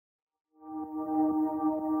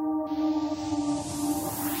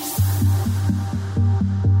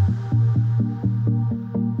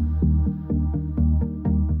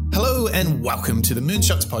and welcome to the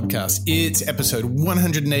Moonshots Podcast. It's episode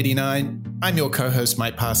 189. I'm your co-host,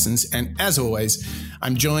 Mike Parsons, and as always,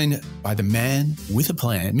 I'm joined by the man with a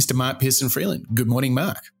plan, Mr. Mark Pearson Freeland. Good morning,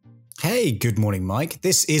 Mark. Hey, good morning, Mike.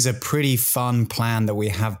 This is a pretty fun plan that we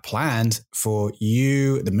have planned for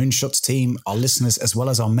you, the Moonshots team, our listeners, as well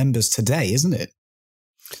as our members today, isn't it?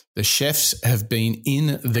 The chefs have been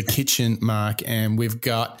in the kitchen, Mark, and we've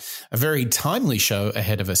got a very timely show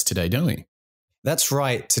ahead of us today, don't we? That's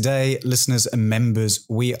right. Today, listeners and members,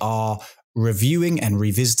 we are reviewing and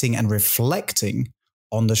revisiting and reflecting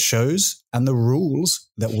on the shows and the rules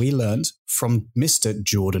that we learned from Mr.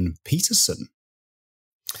 Jordan Peterson.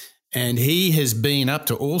 And he has been up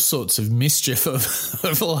to all sorts of mischief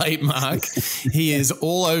of late, Mark. He is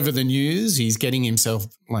all over the news. He's getting himself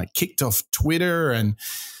kicked off Twitter. And,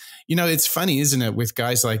 you know, it's funny, isn't it, with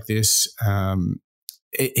guys like this?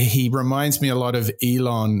 He reminds me a lot of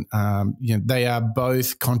Elon. They are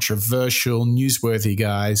both controversial, newsworthy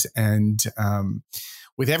guys. And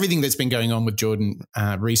with everything that's been going on with Jordan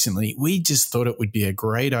recently, we just thought it would be a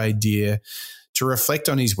great idea to reflect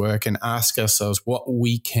on his work and ask ourselves what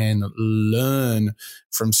we can learn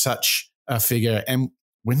from such a figure. And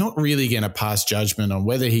we're not really going to pass judgment on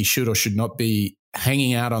whether he should or should not be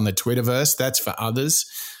hanging out on the Twitterverse. That's for others.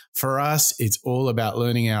 For us, it's all about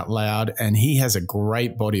learning out loud, and he has a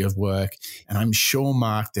great body of work. And I'm sure,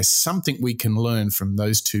 Mark, there's something we can learn from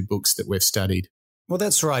those two books that we've studied. Well,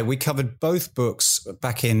 that's right. We covered both books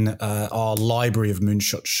back in our library of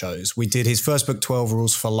Moonshot shows. We did his first book, 12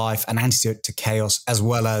 Rules for Life, An Antidote to Chaos, as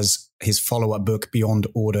well as his follow-up book, Beyond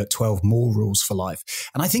Order, 12 More Rules for Life.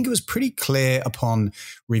 And I think it was pretty clear upon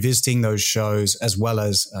revisiting those shows, as well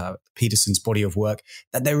as Peterson's body of work,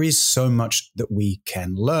 that there is so much that we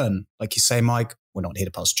can learn. Like you say, Mike, we're not here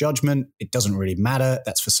to pass judgment. It doesn't really matter.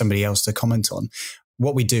 That's for somebody else to comment on.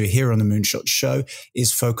 What we do here on the Moonshot Show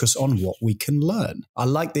is focus on what we can learn. I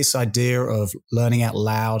like this idea of learning out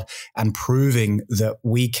loud and proving that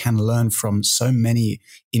we can learn from so many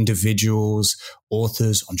individuals,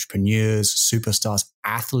 authors, entrepreneurs, superstars,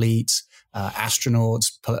 athletes,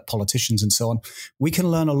 astronauts, politicians, and so on. We can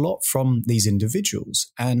learn a lot from these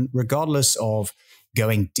individuals. And regardless of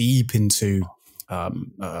going deep into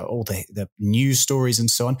all the news stories and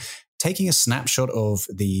so on, taking a snapshot of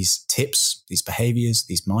these tips, these behaviors,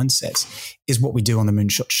 these mindsets is what we do on the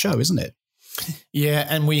Moonshot Show, isn't it? Yeah,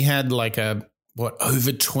 and we had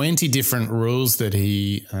over 20 different rules that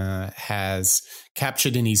he has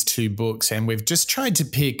captured in his two books, and we've just tried to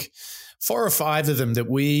pick 4 or 5 of them that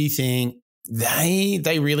we think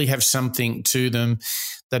they really have something to them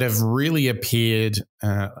that have really appeared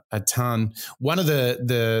a ton. One of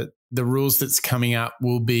the rules that's coming up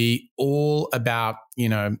will be all about,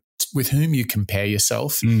 with whom you compare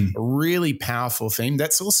yourself. A really powerful theme.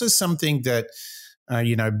 That's also something that,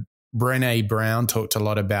 Brené Brown talked a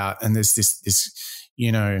lot about. And there's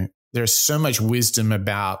there's so much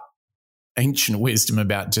ancient wisdom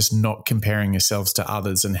about just not comparing yourselves to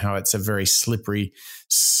others and how it's a very slippery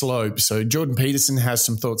slope. So Jordan Peterson has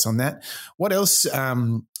some thoughts on that. What else?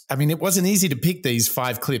 It wasn't easy to pick these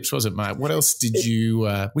 5 clips, was it, Mike? What else did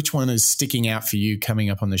which one is sticking out for you coming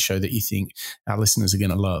up on the show that you think our listeners are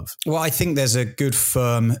going to love? Well, I think there's a good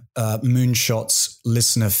firm Moonshots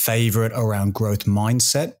listener favorite around growth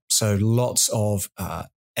mindset. So lots of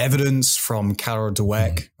evidence from Carol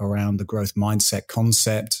Dweck around the growth mindset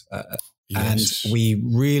concept. Yes. And we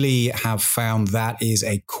really have found that is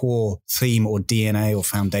a core theme or DNA or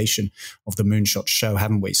foundation of the Moonshot Show,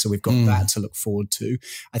 haven't we? So we've got that to look forward to.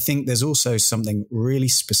 I think there's also something really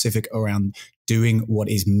specific around doing what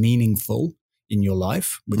is meaningful in your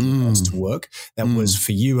life with regards to work. That was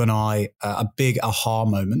for you and I a big aha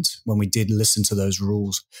moment when we did listen to those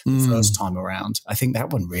rules the first time around. I think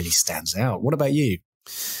that one really stands out. What about you?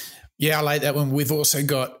 Yeah, I like that one. We've also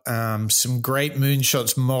got some great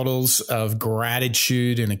Moonshots models of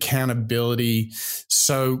gratitude and accountability.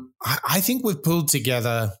 So I think we've pulled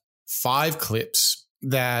together 5 clips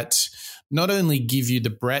that not only give you the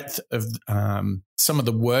breadth of some of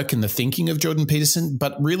the work and the thinking of Jordan Peterson,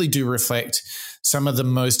 but really do reflect some of the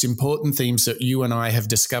most important themes that you and I have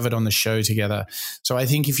discovered on the show together. So I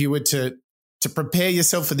think if you were to prepare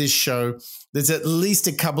yourself for this show, there's at least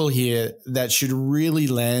a couple here that should really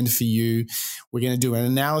land for you. We're going to do an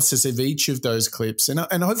analysis of each of those clips, and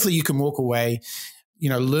hopefully you can walk away,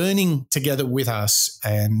 learning together with us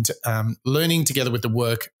and learning together with the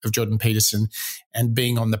work of Jordan Peterson and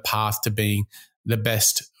being on the path to being the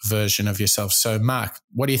best version of yourself. So, Mark,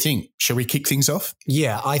 what do you think? Shall we kick things off?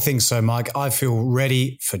 Yeah, I think so, Mike. I feel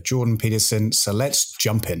ready for Jordan Peterson, so let's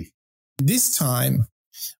jump in. This time,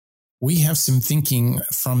 we have some thinking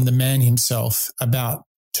from the man himself about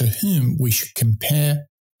to whom we should compare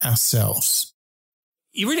ourselves.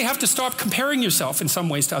 You really have to stop comparing yourself in some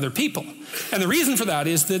ways to other people. And the reason for that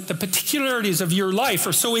is that the particularities of your life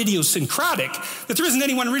are so idiosyncratic that there isn't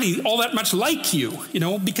anyone really all that much like you,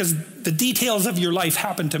 because the details of your life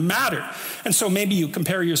happen to matter. And so maybe you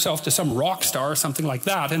compare yourself to some rock star or something like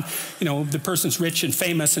that. And, the person's rich and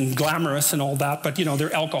famous and glamorous and all that, but,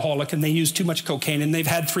 they're alcoholic and they use too much cocaine and they've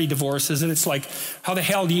had 3 divorces. And it's like, how the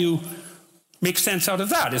hell do you make sense out of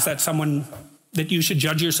that? Is that someone that you should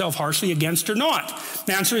judge yourself harshly against or not?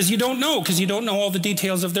 The answer is you don't know, because you don't know all the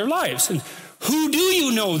details of their lives. And who do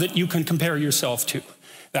you know that you can compare yourself to?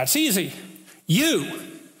 That's easy. You.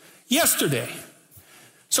 Yesterday.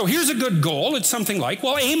 So here's a good goal. It's something like,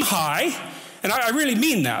 aim high. And I really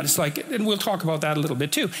mean that. It's like, and we'll talk about that a little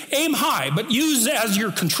bit too. Aim high, but use as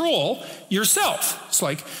your control yourself. It's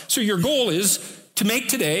like, so your goal is to make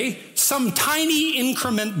today some tiny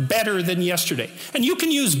increment better than yesterday. And you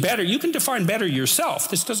can use better, you can define better yourself.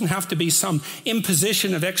 This doesn't have to be some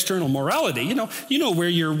imposition of external morality. You know where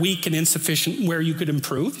you're weak and insufficient, where you could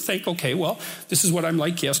improve. You think, okay, this is what I'm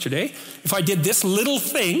like yesterday. If I did this little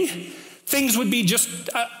thing, things would be just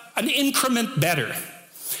an increment better.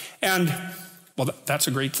 And, that's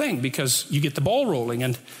a great thing, because you get the ball rolling,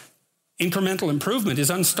 and incremental improvement is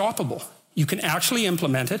unstoppable. You can actually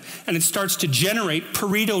implement it, and it starts to generate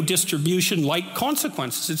Pareto distribution-like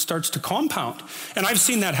consequences. It starts to compound. And I've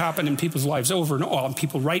seen that happen in people's lives over and over.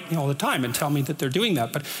 People write me all the time and tell me that they're doing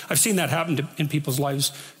that, but I've seen that happen in people's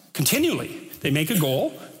lives continually. They make a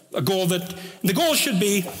goal that, the goal should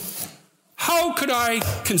be, how could I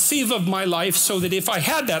conceive of my life so that if I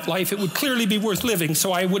had that life, it would clearly be worth living,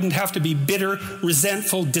 so I wouldn't have to be bitter,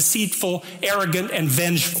 resentful, deceitful, arrogant, and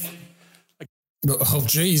vengeful. Oh,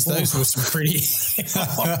 geez, those were some pretty... He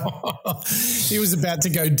was about to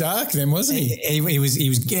go dark then, wasn't he? He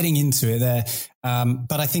was getting into it there.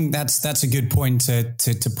 But I think that's a good point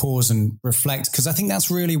to pause and reflect, because I think that's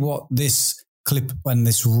really what this clip and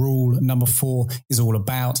this rule number 4 is all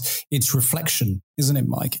about. It's reflection, isn't it,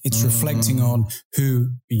 Mike? It's reflecting on who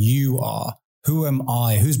you are. Who am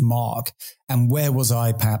I? Who's Mark? And where was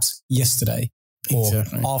I perhaps yesterday? Or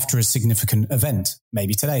after a significant event,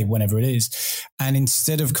 maybe today, whenever it is. And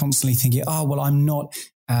instead of constantly thinking, I'm not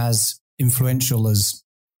as influential as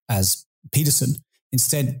Peterson,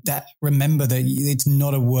 instead remember that it's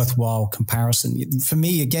not a worthwhile comparison. For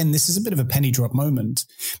me, again, this is a bit of a penny drop moment,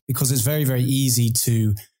 because it's very, very easy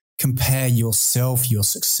to compare yourself, your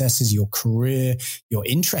successes, your career, your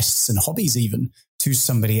interests and hobbies even to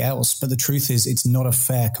somebody else. But the truth is, it's not a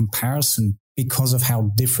fair comparison because of how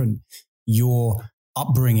different your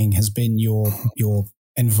upbringing has been, your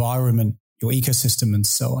environment, your ecosystem, and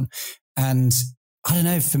so on. And I don't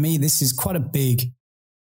know, for me, this is quite a big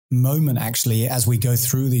moment actually as we go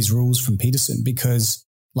through these rules from Peterson, because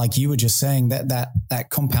like you were just saying, that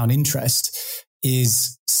compound interest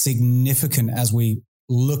is significant as we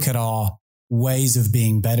look at our ways of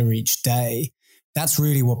being better each day. That's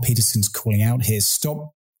really what Peterson's calling out here.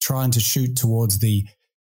 Stop trying to shoot towards the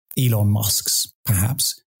Elon Musks,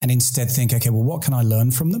 perhaps, and instead think, okay, what can I learn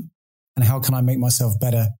from them? And how can I make myself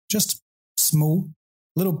better? Just small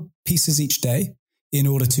little pieces each day in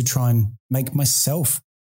order to try and make myself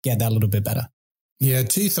get that little bit better. Yeah,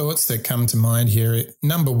 2 thoughts that come to mind here.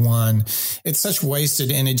 Number 1, it's such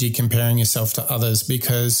wasted energy comparing yourself to others,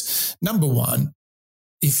 because number 1,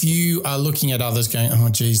 if you are looking at others going, oh,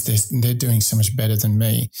 geez, they're doing so much better than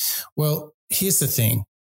me. Well, here's the thing.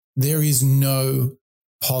 There is no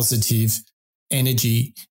positive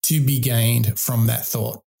energy to be gained from that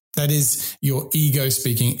thought. That is your ego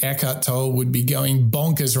speaking. Eckhart Tolle would be going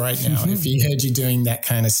bonkers right now if he heard you doing that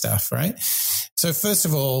kind of stuff, right? So first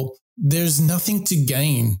of all, there's nothing to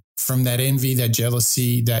gain from that envy, that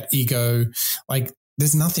jealousy, that ego. Like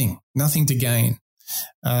there's nothing to gain.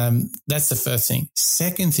 That's the first thing.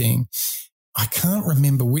 Second thing, I can't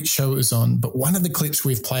remember which show it was on, but one of the clips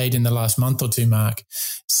we've played in the last month or two, Mark,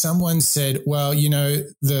 someone said, well,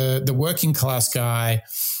 the working class guy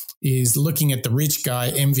is looking at the rich guy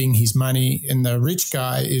envying his money, and the rich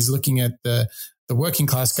guy is looking at the working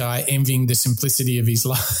class guy envying the simplicity of his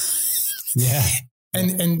life. Yeah.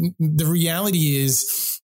 And the reality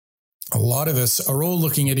is a lot of us are all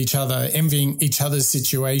looking at each other, envying each other's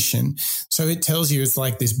situation. So it tells you it's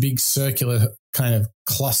like this big circular kind of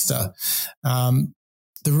cluster. The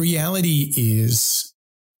reality is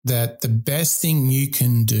that the best thing you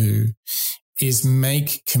can do is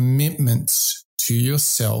make commitments to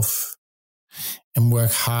yourself and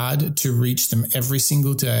work hard to reach them every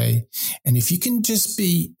single day. And if you can just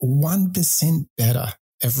be 1% better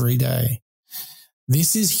every day,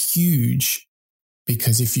 this is huge,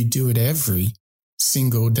 because if you do it every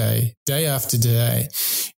single day, day after day,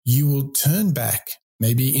 you will turn back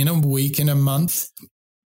maybe in a week, in a month,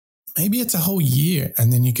 maybe it's a whole year.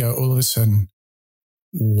 And then you go all of a sudden,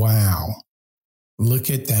 wow, look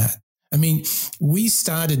at that. I mean, we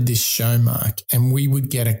started this show, Mark, and we would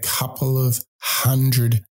get a couple of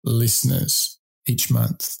 100 listeners each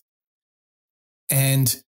month.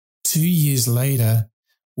 And 2 years later,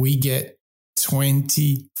 we get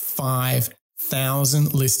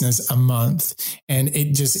 25,000 listeners a month, and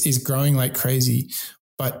it just is growing like crazy.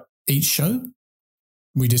 But each show,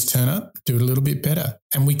 we just turn up, do it a little bit better.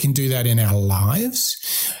 And we can do that in our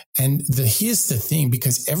lives. And here's the thing,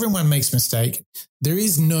 because everyone makes mistake.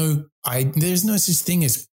 There's no such thing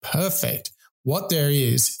as perfect. What there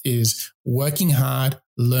is working hard,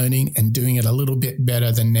 learning, and doing it a little bit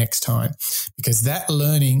better the next time. Because that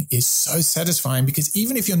learning is so satisfying, because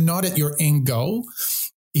even if you're not at your end goal,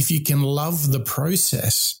 if you can love the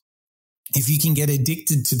process, if you can get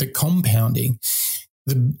addicted to the compounding,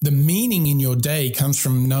 the meaning in your day comes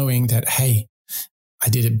from knowing that, hey, I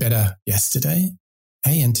did it better yesterday.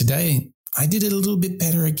 Hey, and today I did it a little bit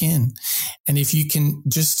better again. And if you can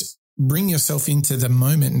just bring yourself into the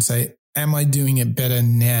moment and say, am I doing it better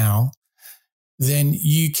now? Then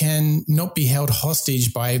you can not be held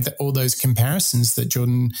hostage by all those comparisons that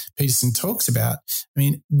Jordan Peterson talks about. I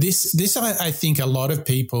mean, this I think a lot of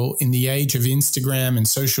people in the age of Instagram and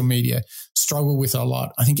social media struggle with a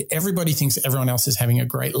lot. I think everybody thinks everyone else is having a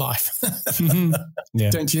great life. Yeah.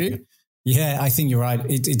 Don't you? Yeah, I think you're right.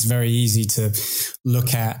 It's very easy to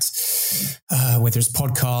look at whether it's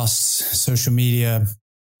podcasts, social media.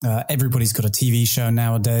 Everybody's got a TV show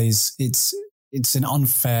nowadays. It's an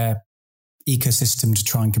unfair ecosystem to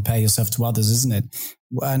try and compare yourself to others, isn't it?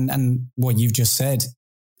 And what you've just said,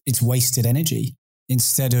 it's wasted energy.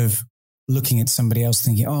 Instead of looking at somebody else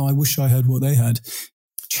thinking, oh, I wish I had what they had,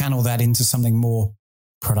 channel that into something more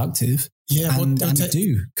productive. Yeah,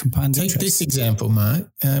 compound take interest. This example, Mark.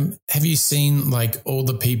 Have you seen like all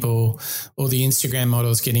the people, all the Instagram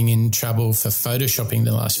models getting in trouble for photoshopping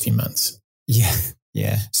the last few months? Yeah.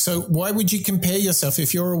 Yeah. So why would you compare yourself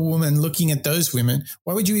if you're a woman looking at those women?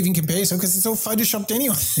 Why would you even compare yourself? Because it's all photoshopped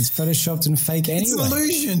anyway. It's photoshopped and fake anyway. It's an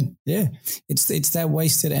illusion. Yeah. It's that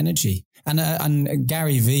wasted energy. And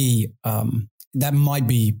Gary V, that might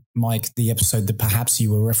be, Mike, the episode that perhaps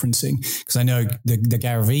you were referencing, because I know the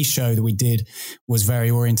Gary V show that we did was very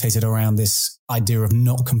orientated around this idea of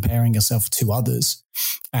not comparing yourself to others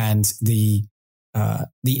and the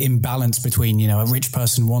imbalance between, a rich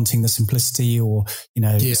person wanting the simplicity or,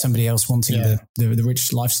 somebody else wanting the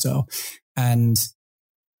rich lifestyle. And,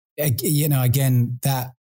 again,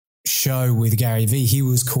 that show with Gary V, he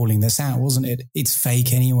was calling this out, wasn't it? It's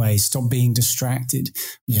fake anyway. Stop being distracted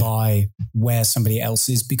by where somebody else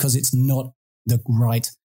is, because it's not the right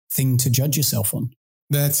thing to judge yourself on.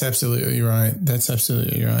 That's absolutely right.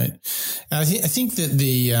 I think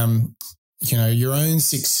that your own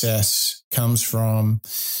success comes from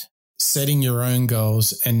setting your own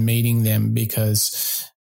goals and meeting them,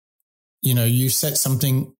 because, you set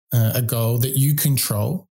something, a goal that you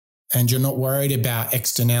control, and you're not worried about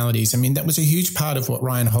externalities. I mean, that was a huge part of what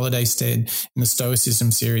Ryan Holiday said in the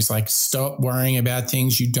Stoicism series, like stop worrying about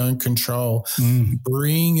things you don't control.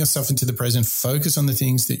 Bring yourself into the present, focus on the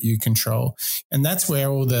things that you control. And that's where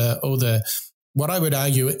all the what I would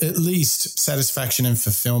argue, at least satisfaction and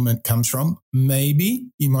fulfillment comes from. Maybe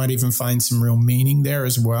you might even find some real meaning there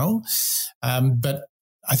as well. But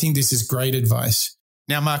I think this is great advice.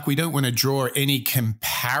 Now, Mark, we don't want to draw any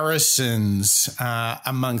comparisons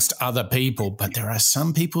amongst other people, but there are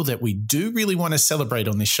some people that we do really want to celebrate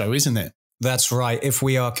on this show, isn't there? That's right. If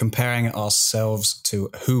we are comparing ourselves to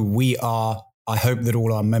who we are, I hope that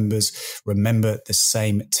all our members remember the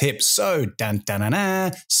same tip. So,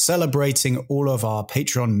 celebrating all of our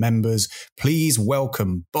Patreon members, please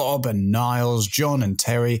welcome Bob and Niles, John and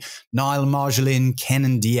Terry, Niall, Marjolaine, Ken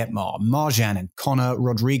and Dietmar, Marjan and Connor,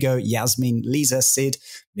 Rodrigo, Yasmin, Lisa, Sid,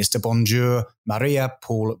 Mr. Bonjour, Maria,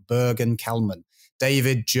 Paul, Bergen, Kalman,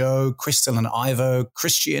 David, Joe, Crystal and Ivo,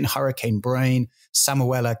 Christian, Hurricane Brain,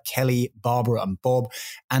 Samuela, Kelly, Barbara and Bob,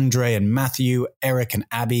 Andre and Matthew, Eric and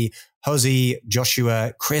Abby, Hosey,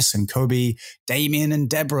 Joshua, Chris and Kobe, Damien and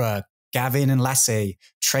Deborah, Gavin and Lassie,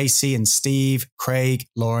 Tracy and Steve, Craig,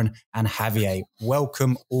 Lauren and Javier.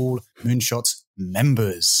 Welcome all Moonshots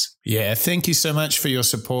members. Yeah, thank you so much for your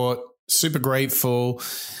support. Super grateful,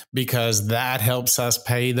 because that helps us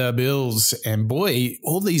pay the bills. And boy,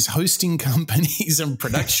 all these hosting companies and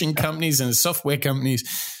production companies and software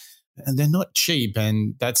companies, and they're not cheap,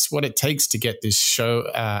 and that's what it takes to get this show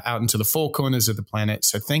out into the four corners of the planet.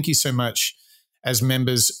 So thank you so much as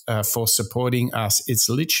members for supporting us. It's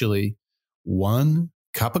literally 1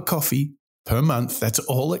 cup of coffee per month. That's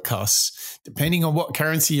all it costs. Depending on what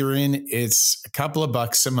currency you're in, it's a couple of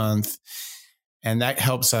bucks a month. And that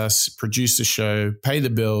helps us produce the show, pay the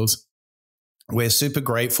bills. We're super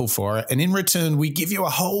grateful for it. And in return, we give you a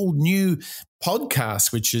whole new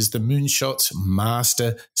podcast, which is the Moonshots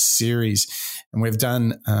Master Series. And we've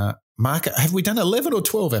done, Mark, have we done 11 or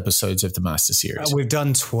 12 episodes of the Master Series? We've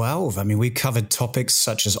done 12. I mean, we covered topics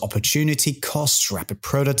such as opportunity costs, rapid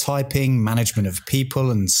prototyping, management of people,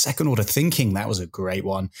 and second-order thinking. That was a great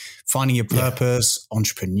one. Finding your purpose,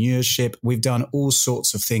 entrepreneurship. We've done all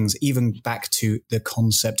sorts of things, even back to the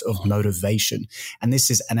concept of motivation. And this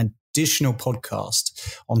is an additional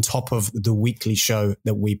podcast on top of the weekly show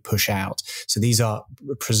that we push out. So these are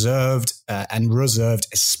preserved and reserved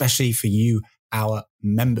especially for you, our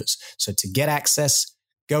members. So to get access,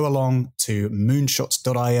 go along to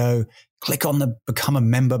moonshots.io, click on the Become a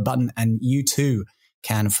Member button, and you too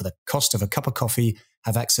can, for the cost of a cup of coffee,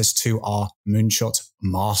 have access to our Moonshot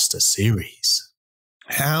Master Series.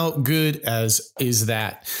 How good is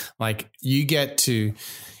that? Like, you get to,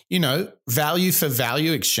 value for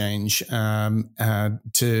value exchange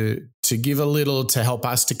to give a little to help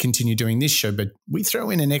us to continue doing this show. But we throw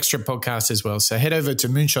in an extra podcast as well. So head over to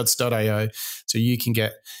moonshots.io so you can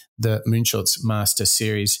get the Moonshots Master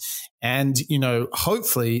Series. And,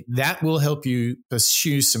 hopefully that will help you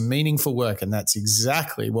pursue some meaningful work. And that's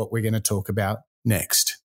exactly what we're going to talk about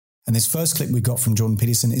next. And this first clip we got from Jordan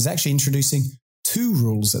Peterson is actually introducing 2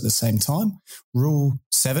 rules at the same time. Rule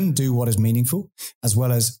 7, do what is meaningful, as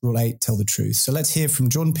well as Rule 8, tell the truth. So let's hear from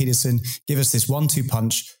Jordan Peterson. Give us this 1-2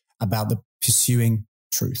 punch about the pursuing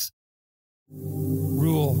truth.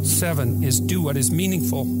 Rule 7 is do what is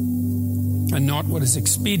meaningful and not what is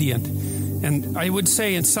expedient. And I would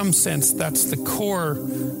say in some sense that's the core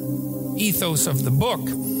ethos of the book.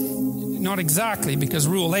 Not exactly, because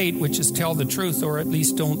Rule 8, which is tell the truth or at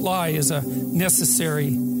least don't lie, is a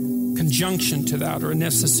necessary conjunction to that, or a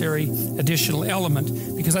necessary additional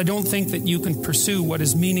element, because I don't think that you can pursue what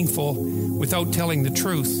is meaningful without telling the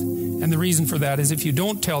truth. And the reason for that is if you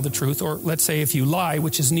don't tell the truth, or let's say if you lie,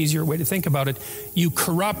 which is an easier way to think about it, you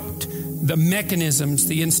corrupt the mechanisms,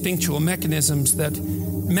 the instinctual mechanisms that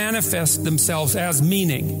manifest themselves as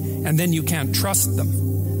meaning, and then you can't trust them.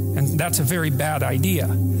 And that's a very bad idea.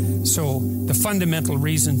 So the fundamental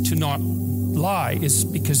reason to not lie is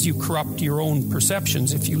because you corrupt your own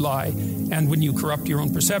perceptions if you lie. And when you corrupt your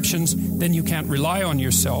own perceptions, then you can't rely on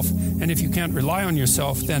yourself. And if you can't rely on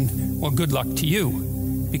yourself, then, well, good luck to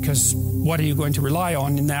you. Because what are you going to rely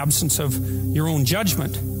on in the absence of your own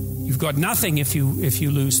judgment? You've got nothing if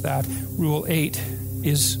you lose that. Rule 8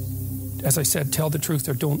 is, as I said, tell the truth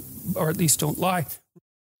or at least don't lie.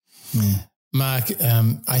 Mark,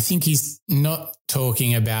 I think he's not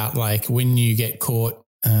talking about like when you get caught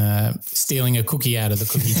stealing a cookie out of the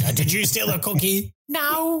cookie jar. Did you steal a cookie?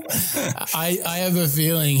 No. I have a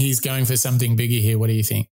feeling he's going for something bigger here. What do you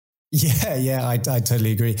think? Yeah, I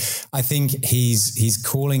totally agree. I think he's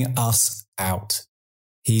calling us out.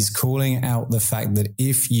 He's calling out the fact that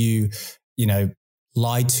if you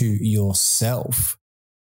lie to yourself,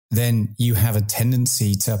 then you have a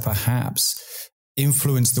tendency to perhaps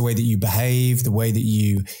influence the way that you behave, the way that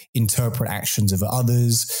you interpret actions of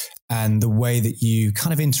others, and the way that you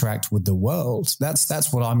kind of interact with the world.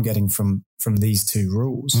 That's what I'm getting from these 2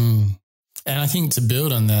 rules. And I think to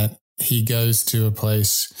build on that, he goes to a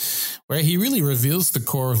place where he really reveals the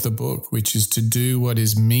core of the book, which is to do what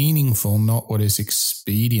is meaningful, not what is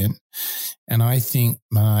expedient. And I think,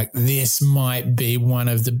 Mark, this might be one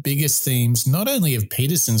of the biggest themes, not only of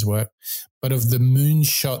Peterson's work, but of the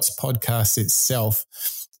Moonshots podcast itself.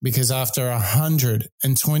 Because after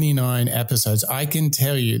 129 episodes, I can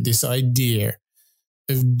tell you this idea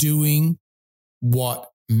of doing what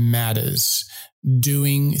matters,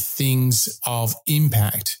 doing things of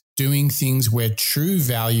impact, doing things where true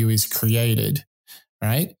value is created,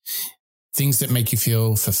 right? Things that make you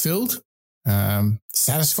feel fulfilled,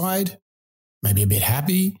 satisfied, maybe a bit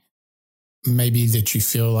happy, maybe that you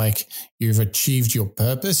feel like you've achieved your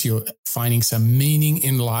purpose, you're finding some meaning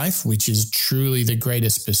in life, which is truly the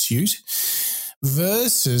greatest pursuit,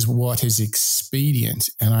 versus what is expedient.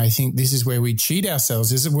 And I think this is where we cheat ourselves.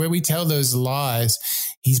 This is where we tell those lies.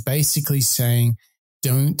 He's basically saying,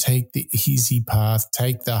 don't take the easy path,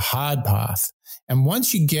 take the hard path. And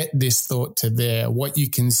once you get this thought to there, what you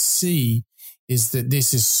can see is that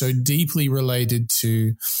this is so deeply related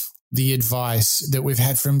to the advice that we've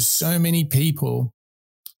had from so many people,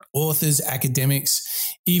 authors,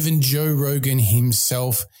 academics, even Joe Rogan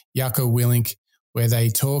himself, Jocko Willink, where they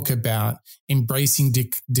talk about embracing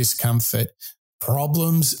discomfort.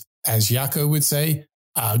 Problems, as Jocko would say,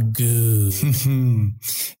 are good.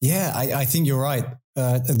 Yeah, I think you're right.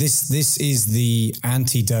 This is the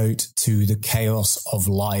antidote to the chaos of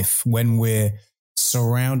life when we're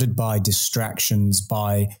surrounded by distractions,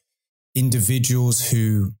 by individuals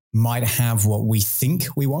who might have what we think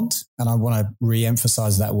we want. And I want to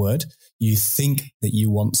re-emphasize that word. You think that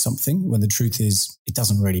you want something when the truth is it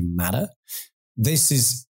doesn't really matter. This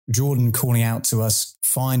is Jordan calling out to us,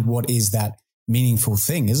 find what is that meaningful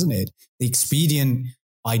thing, isn't it? The expedient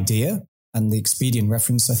idea and the expedient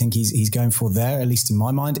reference I think he's going for there, at least in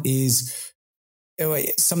my mind, is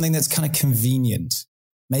something that's kind of convenient.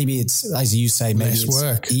 Maybe it's, as you say, maybe less it's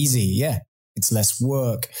work. Easy. Yeah, it's less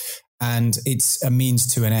work. And it's a means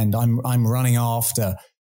to an end. I'm running after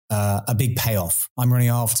a big payoff. I'm running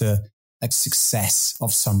after a success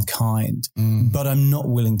of some kind, but I'm not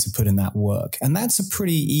willing to put in that work. And that's a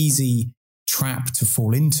pretty easy trap to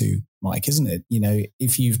fall into, Mike, isn't it? You know,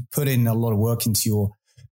 if you've put in a lot of work into your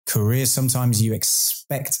career, sometimes you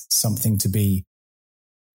expect something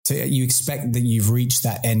you expect that you've reached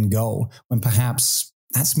that end goal when perhaps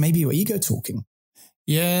that's maybe your ego talking.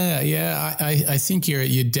 Yeah. I think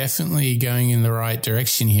you're definitely going in the right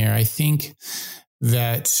direction here. I think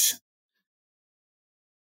that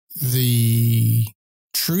the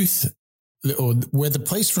truth, or where the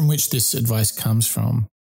place from which this advice comes from,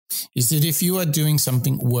 is that if you are doing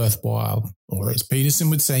something worthwhile, or as Peterson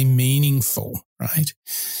would say, meaningful, right?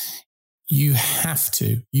 You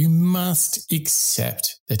must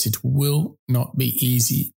accept that it will not be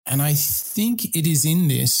easy. And I think it is in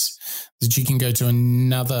this that you can go to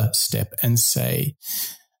another step and say,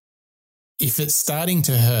 if it's starting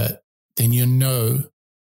to hurt, then you know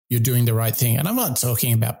you're doing the right thing. And I'm not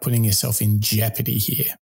talking about putting yourself in jeopardy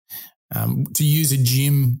here. To use a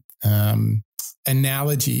gym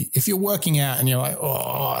analogy, if you're working out and you're like,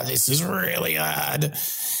 oh, this is really hard,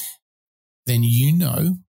 then you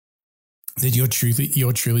know that you're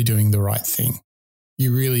truly doing the right thing.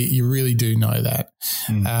 You really do know that.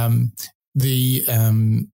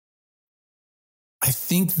 I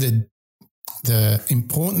think the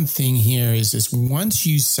important thing here is once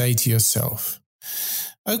you say to yourself,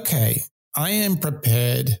 okay, I am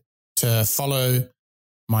prepared to follow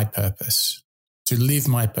my purpose, to live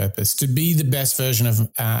my purpose, to be the best version of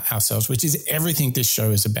ourselves, which is everything this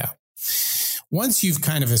show is about. Once you've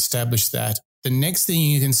kind of established that, the next thing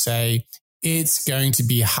you can say, it's going to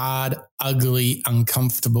be hard, ugly,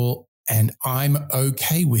 uncomfortable, and I'm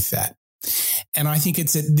okay with that. And I think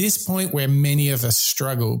it's at this point where many of us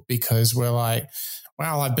struggle because we're like,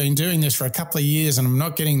 well, I've been doing this for a couple of years and I'm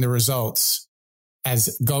not getting the results.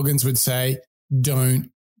 As Goggins would say,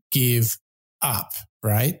 don't give up,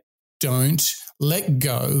 right? Don't let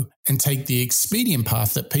go and take the expedient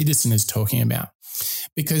path that Peterson is talking about.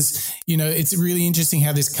 Because, you know, it's really interesting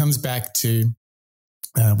how this comes back to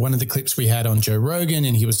one of the clips we had on Joe Rogan,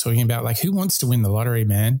 and he was talking about like, who wants to win the lottery,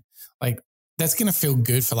 man? Like, that's going to feel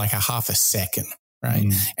good for like a half a second, right?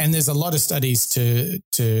 And there's a lot of studies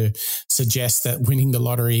to suggest that winning the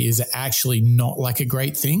lottery is actually not like a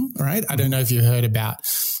great thing, right? I don't know if you heard about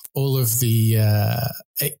all of the,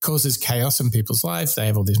 it causes chaos in people's lives. They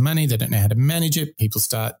have all this money. They don't know how to manage it. People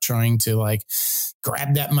start trying to like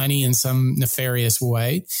grab that money in some nefarious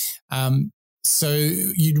way. So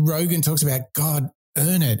Rogan talks about, God,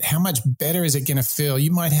 earn it. How much better is it going to feel?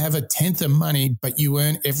 You might have a tenth of money, but you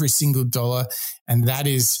earn every single dollar. And that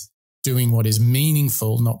is doing what is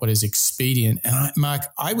meaningful, not what is expedient. And Mark,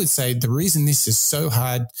 I would say the reason this is so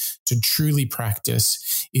hard to truly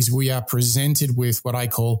practice is we are presented with what I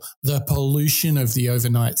call the pollution of the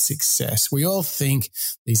overnight success. We all think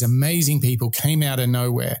these amazing people came out of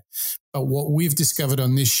nowhere. But what we've discovered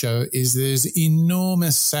on this show is there's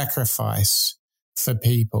enormous sacrifice for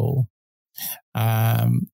people.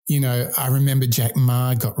 You know, I remember Jack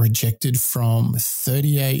Ma got rejected from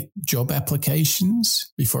 38 job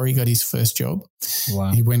applications before he got his first job.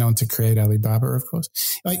 Wow. He went on to create Alibaba, of course.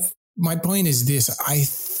 Like, my point is this, I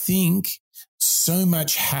think so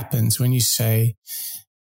much happens when you say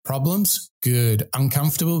problems, good,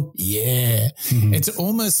 uncomfortable, yeah. It's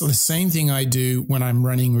almost the same thing I do when I'm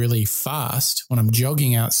running really fast, when I'm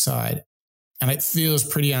jogging outside, and it feels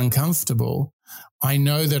pretty uncomfortable. I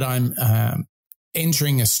know that I'm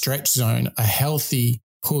entering a stretch zone, a healthy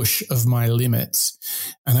push of my limits.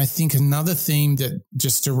 And I think another theme that,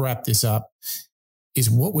 just to wrap this up, is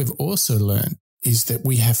what we've also learned is that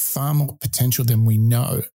we have far more potential than we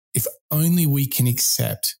know. If only we can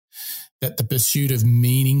accept that the pursuit of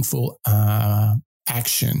meaningful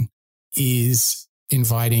action is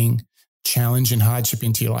inviting challenge and hardship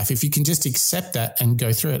into your life. If you can just accept that and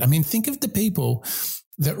go through it. I mean, think of the people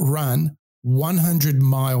that run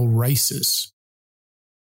 100-mile races.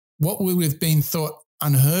 what would have been thought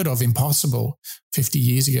unheard of, impossible 50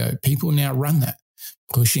 years ago, people now run that,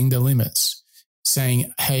 pushing the limits,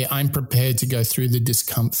 saying, hey, I'm prepared to go through the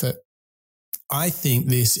discomfort. I think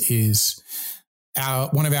this is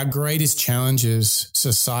one of our greatest challenges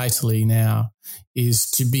societally now, is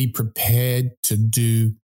to be prepared to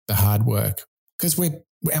do the hard work, because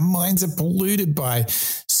our minds are polluted by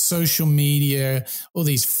social media, all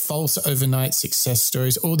these false overnight success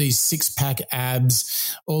stories, all these six-pack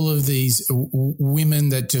abs, all of these women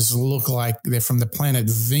that just look like they're from the planet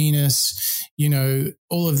Venus,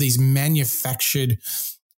 all of these manufactured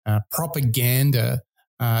propaganda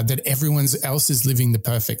that everyone else is living the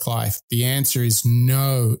perfect life. The answer is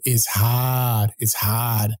no. It's hard. It's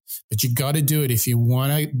hard. But you got to do it if you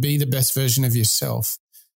want to be the best version of yourself.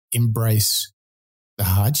 Embrace the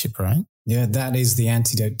hardship, right? Yeah, that is the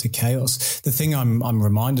antidote to chaos. The thing I'm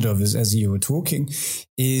reminded of as you were talking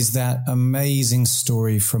is that amazing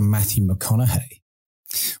story from Matthew McConaughey,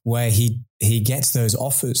 where he gets those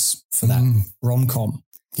offers for that rom-com.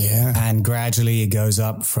 Yeah. And gradually it goes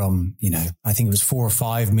up from, I think it was 4 or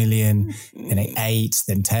 5 million, then 8,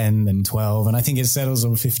 then 10, then 12. And I think it settles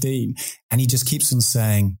on 15. And he just keeps on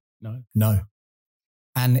saying, no.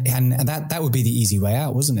 And that would be the easy way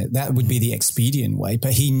out, wasn't it? That would be the expedient way.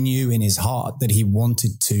 But he knew in his heart that he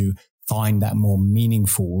wanted to find that more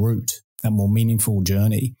meaningful route, that more meaningful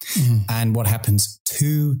journey. Mm. And what happens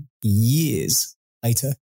 2 years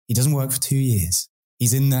later? He doesn't work for 2 years.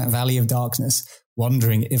 He's in that valley of darkness,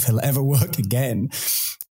 wondering if he'll ever work again.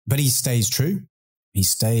 But he stays true. He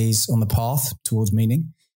stays on the path towards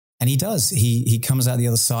meaning. And he does. He comes out the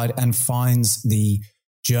other side and finds the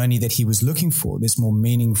journey that he was looking for, this more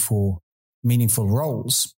meaningful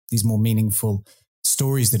roles, these more meaningful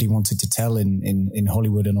stories that he wanted to tell in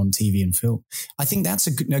Hollywood and on TV and film. I think that's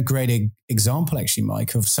a great example, actually,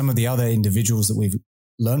 Mike, of some of the other individuals that we've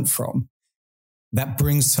learned from that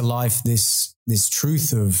brings to life this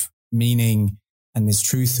truth of meaning and this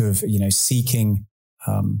truth of, seeking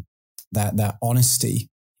that honesty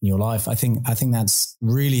in your life. I think that's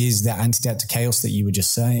really is the antidote to chaos that you were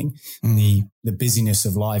just saying. The busyness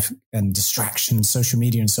of life and distractions, social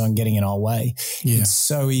media and so on getting in our way. Yeah. It's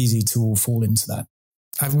so easy to all fall into that.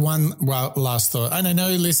 I have one last thought. And I know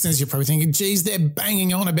listeners, you're probably thinking, geez, they're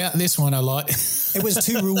banging on about this one a lot. It was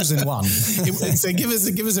 2 rules in one. So give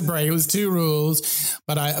us a break. It was 2 rules.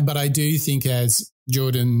 But I do think, as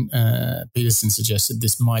Jordan Peterson suggested,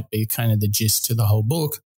 this might be kind of the gist to the whole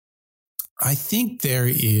book. I think there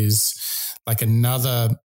is like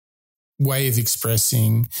another way of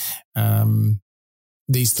expressing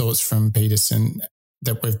these thoughts from Peterson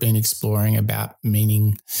that we've been exploring about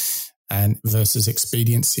meaning and versus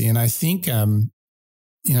expediency. And I think,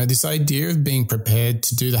 this idea of being prepared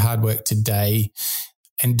to do the hard work today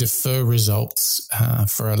and defer results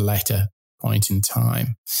for a later point in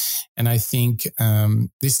time. And I think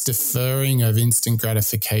this deferring of instant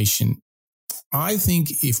gratification, I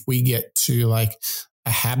think if we get to like a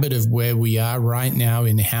habit of where we are right now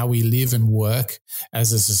in how we live and work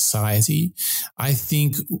as a society, I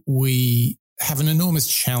think we have an enormous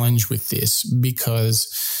challenge with this,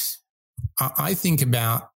 because I think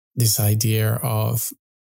about this idea of,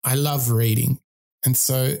 I love reading. And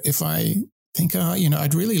so if I think,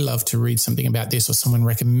 I'd really love to read something about this, or someone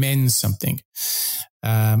recommends something.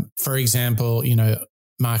 For example,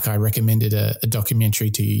 Mark, I recommended a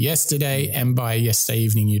documentary to you yesterday, and by yesterday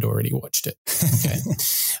evening, you'd already watched it. Okay.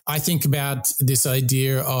 I think about this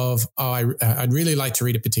idea of, I'd really like to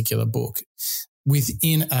read a particular book.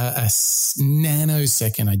 Within a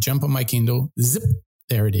nanosecond, I jump on my Kindle, zip,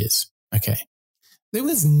 there it is. Okay. There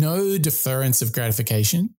was no deference of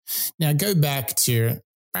gratification. Now go back in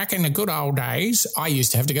the good old days, I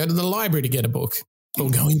used to have to go to the library to get a book, or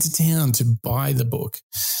go into town to buy the book.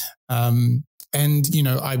 And,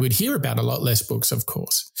 I would hear about a lot less books, of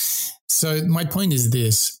course. So my point is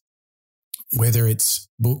this: whether it's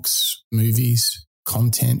books, movies,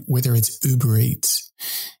 content, whether it's Uber Eats,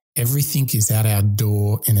 everything is at our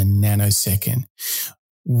door in a nanosecond.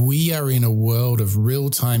 We are in a world of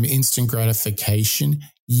real-time instant gratification,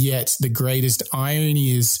 yet the greatest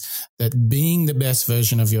irony is that being the best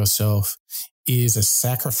version of yourself is a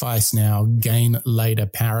sacrifice now, gain later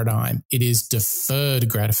paradigm. It is deferred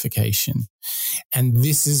gratification. And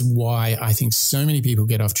this is why I think so many people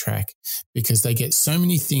get off track, because they get so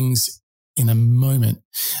many things in a moment.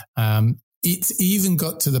 It's even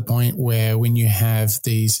got to the point where when you have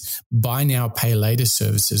these buy now, pay later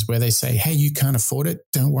services where they say, hey, you can't afford it,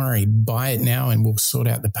 don't worry, buy it now and we'll sort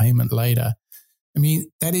out the payment later. I mean,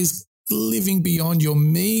 that is living beyond your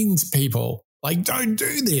means, people. Like, don't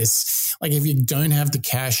do this. Like, if you don't have the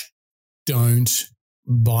cash, don't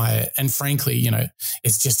buy it. And frankly,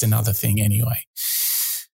 it's just another thing anyway.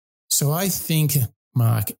 So I think,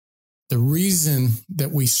 Mark, the reason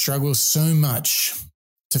that we struggle so much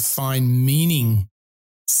to find meaning,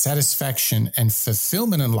 satisfaction, and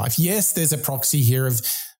fulfillment in life, yes, there's a proxy here of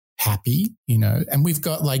happy, and we've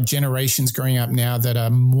got like generations growing up now that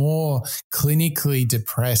are more clinically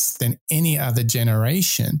depressed than any other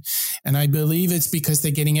generation. And I believe it's because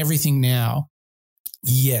they're getting everything now.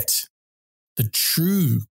 Yet the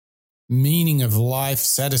true meaning of life,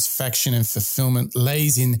 satisfaction, and fulfillment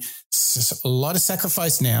lays in a lot of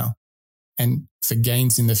sacrifice now and for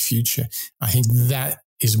gains in the future. I think that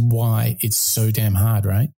is why it's so damn hard,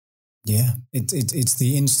 right? Yeah, it's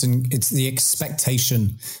the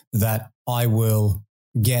expectation that I will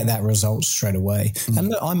get that result straight away. Mm. And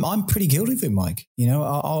look, I'm pretty guilty of it, Mike.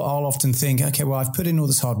 I'll often think, okay, well, I've put in all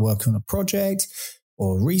this hard work on a project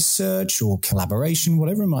or research or collaboration,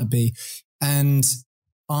 whatever it might be, and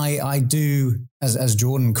I do, as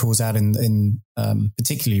Jordan calls out in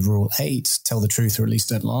particularly Rule 8, tell the truth or at least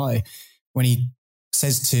don't lie, when he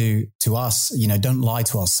says to us, don't lie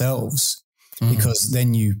to ourselves. Because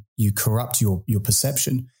then you corrupt your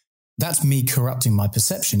perception. That's me corrupting my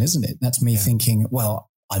perception, isn't it? That's me thinking,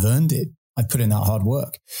 well, I've earned it. I've put in that hard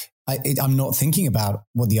work. I'm not thinking about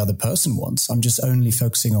what the other person wants. I'm just only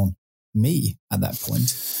focusing on me at that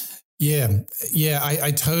point. Yeah.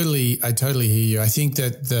 I totally hear you. I think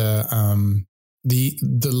that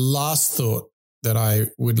the last thought that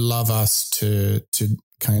I would love us to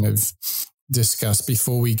kind of discuss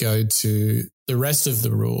before we go to the rest of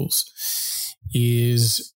the rules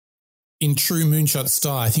is, in true moonshot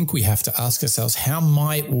style, I think we have to ask ourselves,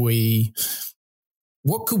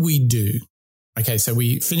 what could we do? Okay, so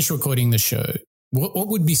we finished recording the show. What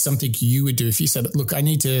would be something you would do if you said, look, I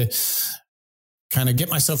need to kind of get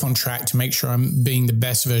myself on track to make sure I'm being the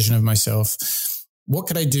best version of myself. What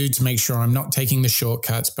could I do to make sure I'm not taking the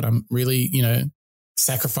shortcuts, but I'm really,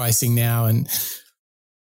 sacrificing now and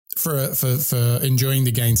for enjoying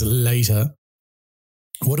the gains later?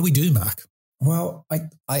 What do we do, Mark? Well,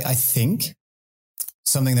 I think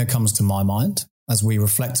something that comes to my mind as we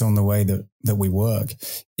reflect on the way that we work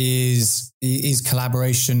is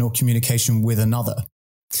collaboration or communication with another.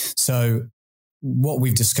 So what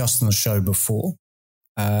we've discussed on the show before,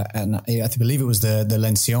 and I believe it was the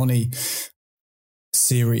Lencioni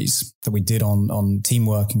series that we did on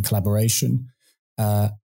teamwork and collaboration,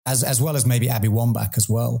 as well as maybe Abby Wambach as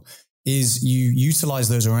well, is you utilize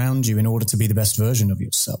those around you in order to be the best version of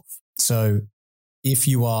yourself. So if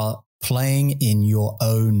you are playing in your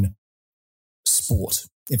own sport,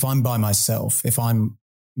 if I'm by myself, if I'm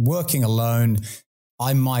working alone,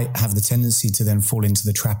 I might have the tendency to then fall into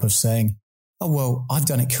the trap of saying, oh, well, I've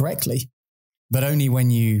done it correctly. But only when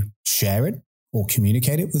you share it or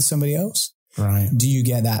communicate it with somebody else, right, do you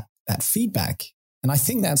get that feedback. And I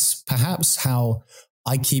think that's perhaps how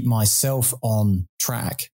I keep myself on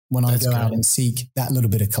track when I go out and seek that little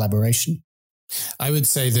bit of collaboration. I would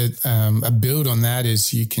say that a build on that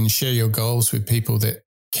is you can share your goals with people that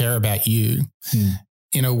care about you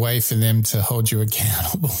in a way for them to hold you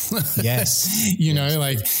accountable. Yes. You know,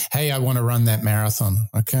 like, hey, I want to run that marathon.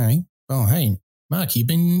 Okay. Oh, hey, Mark, you've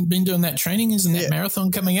been doing that training? Isn't that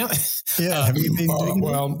marathon coming up? Yeah. Have you been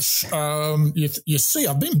doing you see,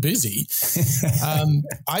 I've been busy.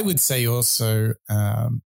 I would say also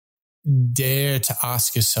dare to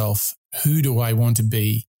ask yourself, who do I want to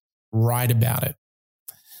be? Write about it.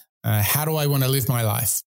 How do I want to live my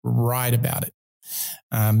life? Write about it.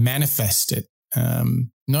 Manifest it.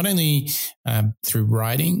 Not only through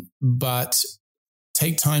writing, but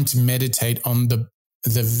take time to meditate on the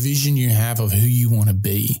vision you have of who you want to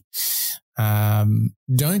be.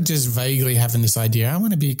 Don't just vaguely having this idea, I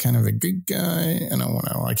want to be kind of a good guy and I want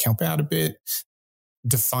to like help out a bit.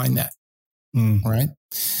 Define that. Right?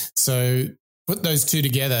 So put those two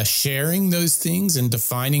together, sharing those things and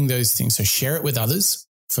defining those things. So share it with others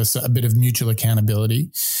for a bit of mutual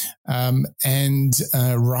accountability, and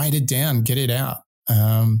write it down, get it out.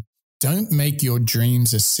 Don't make your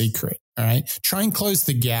dreams a secret. All right. Try and close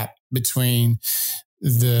the gap between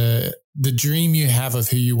the dream you have of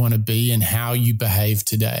who you want to be and how you behave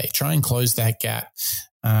today. Try and close that gap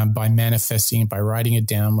by manifesting it, by writing it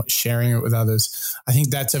down, sharing it with others. I think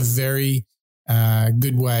that's a very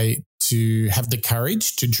good way to have the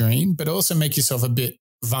courage to dream, but also make yourself a bit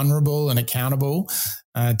vulnerable and accountable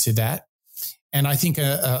to that. And I think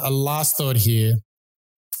a last thought here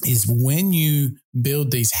is when you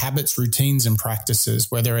build these habits, routines, and practices,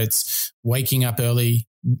 whether it's waking up early,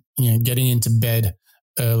 getting into bed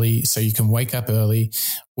early so you can wake up early,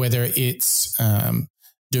 whether it's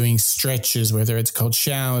doing stretches, whether it's cold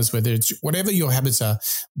showers, whether it's whatever your habits are,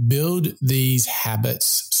 build these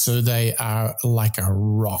habits so they are like a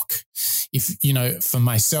rock. If, for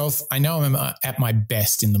myself, I know I'm at my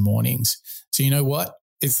best in the mornings. So you know what?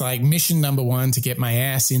 It's like mission number one to get my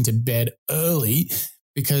ass into bed early,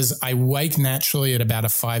 because I wake naturally at about a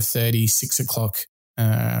 5:30, 6 o'clock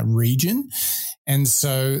region. And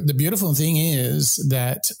so the beautiful thing is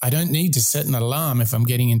that I don't need to set an alarm if I'm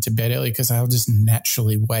getting into bed early, because I'll just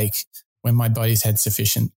naturally wake when my body's had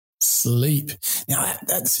sufficient sleep. Now,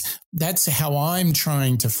 that's how I'm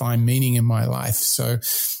trying to find meaning in my life. So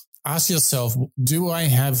ask yourself, do I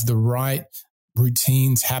have the right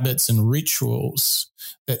routines, habits, and rituals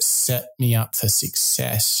that set me up for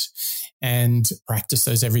success? And practice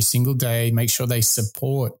those every single day. Make sure they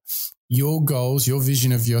support your goals, your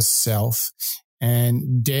vision of yourself,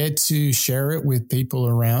 and dare to share it with people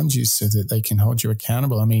around you so that they can hold you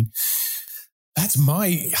accountable. I mean, that's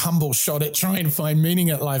my humble shot at trying to find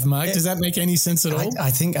meaning at life, Mark. Does that make any sense at all?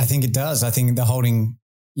 I think it does. I think the holding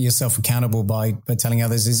yourself accountable by telling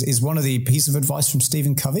others is one of the pieces of advice from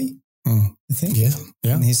Stephen Covey, I think. Yeah.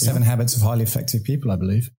 And his 7 Habits of Highly Effective People, I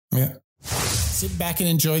believe. Yeah. Sit back and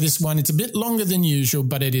enjoy this one. It's a bit longer than usual,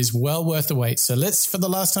 but it is well worth the wait. So let's, for the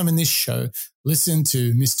last time in this show, listen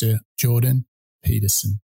to Mr. Jordan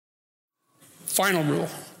Peterson. Final rule.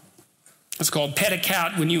 It's called pet a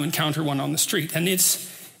cat when you encounter one on the street. And it's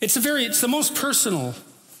the most personal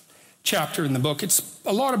chapter in the book. It's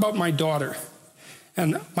a lot about my daughter.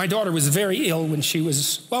 And my daughter was very ill when she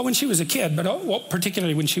was a kid, but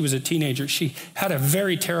particularly when she was a teenager. She had a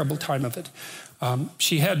very terrible time of it.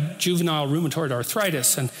 She had juvenile rheumatoid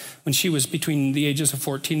arthritis, and when she was between the ages of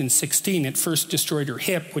 14 and 16, it first destroyed her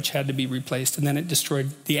hip, which had to be replaced, and then it destroyed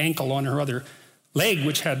the ankle on her other leg,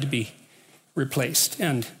 which had to be replaced.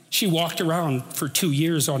 And she walked around for 2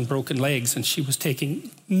 years on broken legs, and she was taking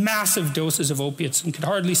massive doses of opiates and could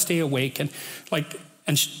hardly stay awake. And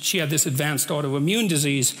she had this advanced autoimmune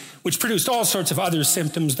disease, which produced all sorts of other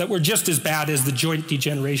symptoms that were just as bad as the joint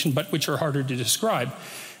degeneration, but which are harder to describe.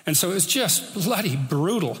 And so it was just bloody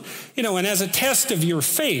brutal. And as a test of your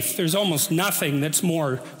faith, there's almost nothing that's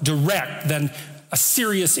more direct than a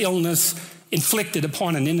serious illness inflicted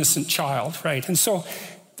upon an innocent child, right? And so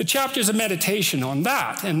the chapter is a meditation on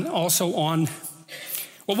that, and also on,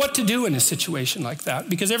 what to do in a situation like that,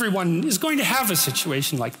 because everyone is going to have a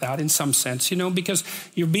situation like that in some sense, because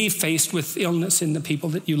you'll be faced with illness in the people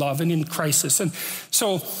that you love and in crisis. And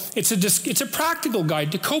so it's a practical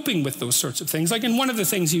guide to coping with those sorts of things. Like, and one of the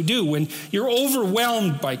things you do when you're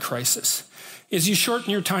overwhelmed by crisis is you shorten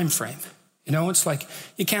your time frame. It's like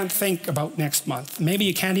you can't think about next month. Maybe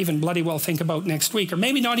you can't even bloody well think about next week, or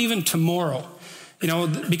maybe not even tomorrow.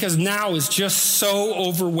 Because now is just so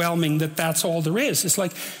overwhelming that's all there is. It's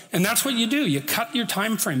like, and that's what you do. You cut your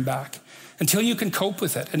time frame back until you can cope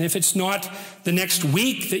with it. And if it's not the next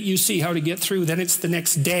week that you see how to get through, then it's the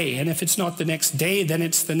next day. And if it's not the next day, then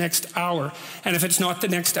it's the next hour. And if it's not the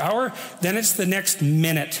next hour, then it's the next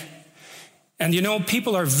minute. And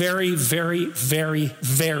people are very, very, very,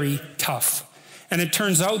 very tough. And it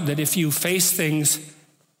turns out that if you face things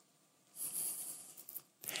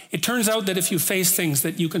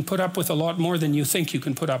that you can put up with a lot more than you think you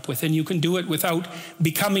can put up with, and you can do it without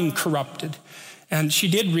becoming corrupted. And she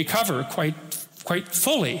did recover quite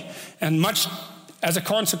fully, and much as a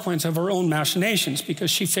consequence of her own machinations,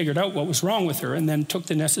 because she figured out what was wrong with her and then took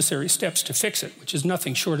the necessary steps to fix it, which is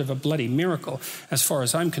nothing short of a bloody miracle as far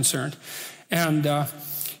as I'm concerned. And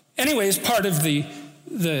anyways, part of the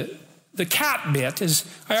cat bit is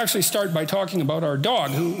I actually start by talking about our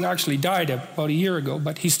dog, who actually died about a year ago,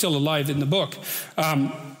 but he's still alive in the book.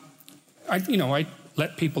 I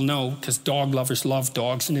let people know, because dog lovers love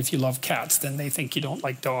dogs, and if you love cats, then they think you don't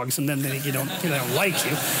like dogs, and then they don't like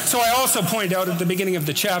you. So I also point out at the beginning of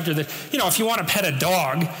the chapter that, if you want to pet a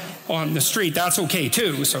dog on the street, that's okay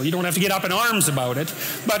too, so you don't have to get up in arms about it.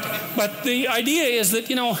 But the idea is that,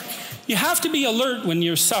 you have to be alert when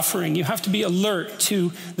you're suffering. You have to be alert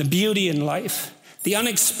to the beauty in life, the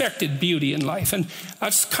unexpected beauty in life. And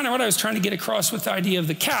that's kind of what I was trying to get across with the idea of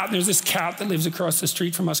the cat. And there's this cat that lives across the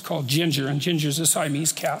street from us called Ginger, and Ginger's a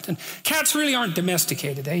Siamese cat. And cats really aren't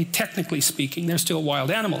domesticated, technically speaking. They're still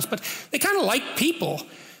wild animals, but they kind of like people.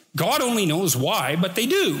 God only knows why, but they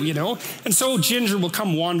do, And so Ginger will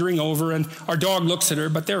come wandering over, and our dog looks at her,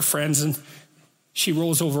 but they're friends, and she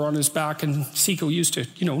rolls over on his back, and Seiko used to,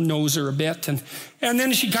 nose her a bit. And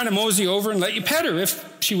then she'd kind of mosey over and let you pet her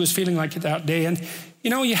if she was feeling like it that day. And,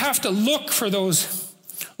 you have to look for that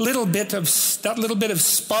little bit of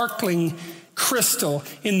sparkling crystal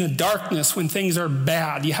in the darkness when things are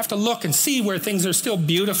bad. You have to look and see where things are still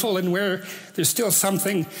beautiful and where there's still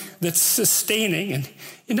something that's sustaining. And,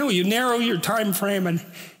 you narrow your time frame and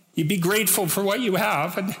you be grateful for what you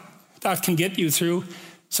have, and that can get you through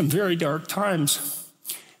some very dark times.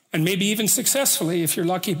 And maybe even successfully if you're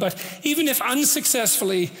lucky. But even if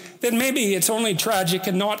unsuccessfully, then maybe it's only tragic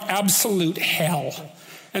and not absolute hell.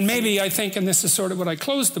 And maybe I think, and this is sort of what I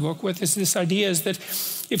closed the book with, is this idea is that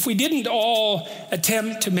if we didn't all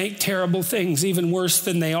attempt to make terrible things even worse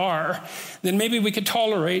than they are, then maybe we could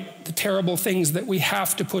tolerate the terrible things that we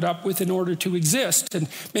have to put up with in order to exist. And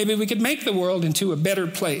maybe we could make the world into a better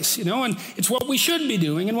place, and it's what we should be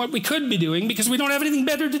doing and what we could be doing because we don't have anything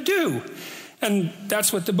better to do. And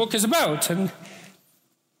that's what the book is about. And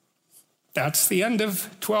that's the end of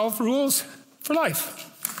 12 Rules for Life.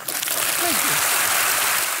 Thank you.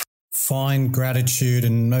 Find gratitude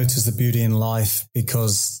and notice the beauty in life,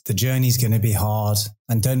 because the journey's going to be hard,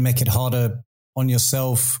 and don't make it harder on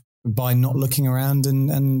yourself by not looking around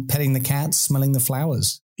and petting the cats, smelling the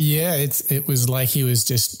flowers. Yeah, it was like he'd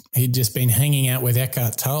just been hanging out with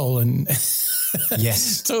Eckhart Tolle and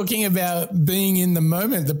yes, talking about being in the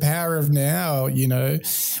moment, the power of now.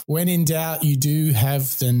 When in doubt, you do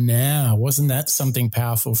have the now. Wasn't that something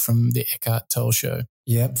powerful from the Eckhart Tolle show?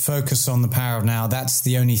 Yep, focus on the power of now. That's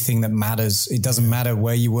the only thing that matters. It doesn't matter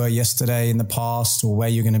where you were yesterday in the past or where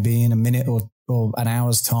you're going to be in a minute or an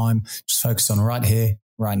hour's time. Just focus on right here,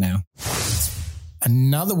 right now.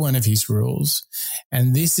 Another one of his rules,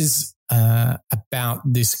 and this is about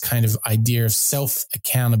this kind of idea of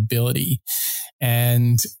self-accountability.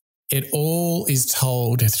 And it all is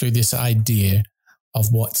told through this idea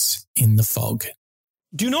of what's in the fog.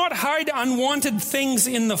 Do not hide unwanted things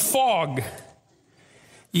in the fog.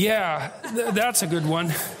 Yeah, that's a good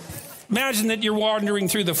one. Imagine that you're wandering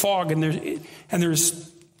through the fog and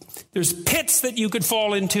there's pits that you could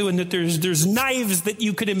fall into, and that there's knives that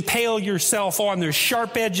you could impale yourself on. There's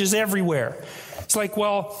sharp edges everywhere. It's like,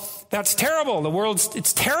 well, that's terrible.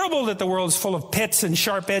 It's terrible that the world's full of pits and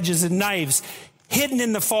sharp edges and knives hidden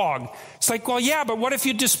in the fog. It's like, well, yeah, but what if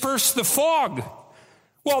you disperse the fog?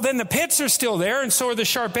 Well, then the pits are still there, and so are the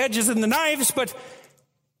sharp edges and the knives, but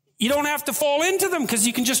you don't have to fall into them because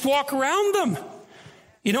you can just walk around them.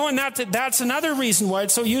 And that's another reason why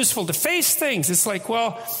it's so useful to face things. It's like,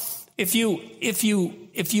 well, if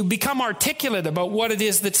you become articulate about what it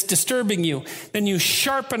is that's disturbing you, then you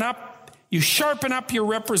sharpen up your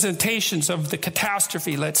representations of the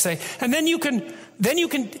catastrophe, let's say. And then you can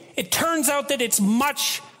it turns out that it's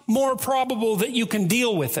much more probable that you can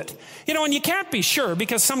deal with it. And you can't be sure,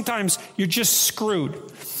 because sometimes you're just screwed.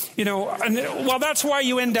 That's why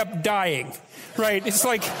you end up dying, right? It's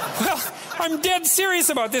like, well, I'm dead serious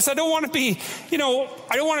about this. I don't want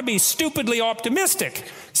to be stupidly optimistic.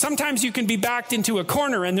 Sometimes you can be backed into a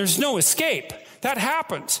corner and there's no escape. That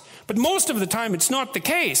happens. But most of the time, it's not the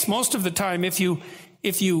case. Most of the time, if you're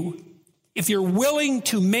willing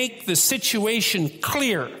to make the situation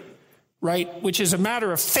clear, right, which is a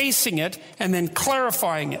matter of facing it and then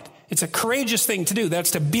clarifying it. It's a courageous thing to do.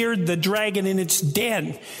 That's to beard the dragon in its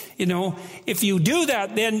den. If you do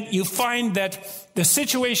that, then you find that the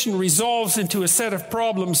situation resolves into a set of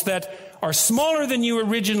problems that are smaller than you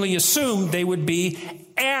originally assumed they would be,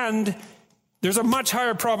 and there's a much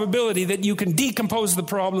higher probability that you can decompose the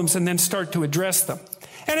problems and then start to address them.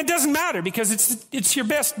 And it doesn't matter, because it's your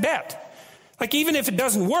best bet. Like, even if it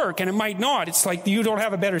doesn't work, and it might not, it's like you don't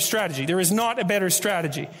have a better strategy. There is not a better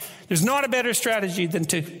strategy. There's not a better strategy than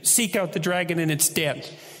to seek out the dragon in its den,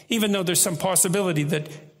 even though there's some possibility that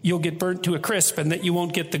you'll get burnt to a crisp and that you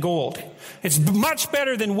won't get the gold. It's much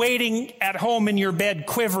better than waiting at home in your bed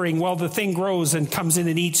quivering while the thing grows and comes in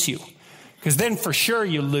and eats you, because then for sure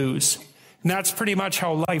you lose. And that's pretty much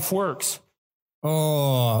how life works.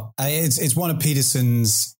 Oh, it's one of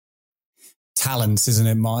Peterson's talents, isn't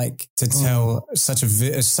it, Mike, to tell such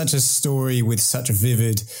a story with such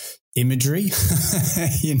vivid imagery,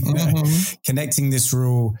 connecting this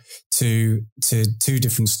rule to two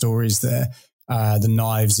different stories there, the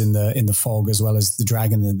knives in the fog as well as the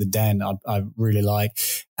dragon in the den. I really like.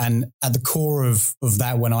 And at the core of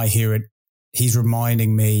that, when I hear it, he's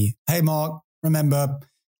reminding me, hey, Mark, remember,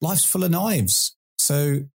 life's full of knives.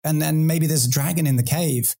 So, and maybe there's a dragon in the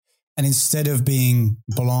cave. And instead of being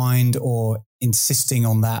blind or insisting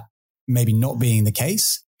on that maybe not being the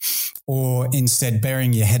case, or instead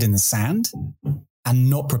burying your head in the sand and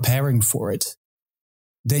not preparing for it,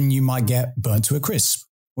 then you might get burnt to a crisp,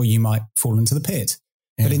 or you might fall into the pit.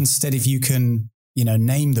 Yeah. But instead, if you can,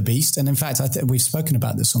 name the beast, and in fact, we've spoken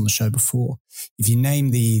about this on the show before. If you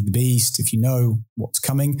name the beast, if you know what's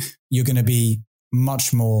coming, you're going to be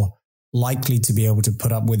much more likely to be able to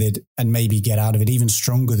put up with it and maybe get out of it even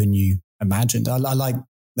stronger than you imagined. I like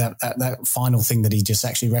that final thing that he just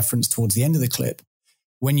actually referenced towards the end of the clip.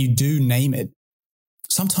 When you do name it,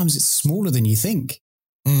 sometimes it's smaller than you think.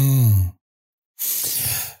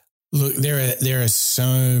 Look, there are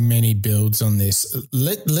so many builds on this.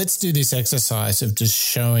 Let's do this exercise of just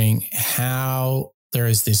showing how there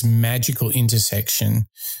is this magical intersection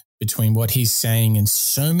between what he's saying and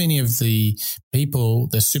so many of the people,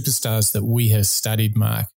 the superstars that we have studied,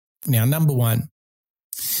 Mark. Now, number one,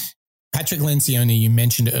 Patrick Lencioni, you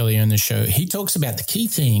mentioned earlier in the show, he talks about the key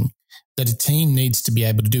thing that a team needs to be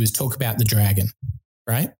able to do is talk about the dragon,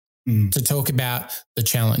 right? To talk about the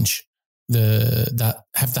challenge,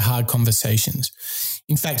 have the hard conversations.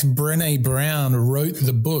 In fact, Brené Brown wrote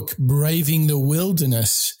the book Braving the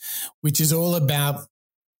Wilderness, which is all about,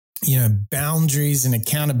 boundaries and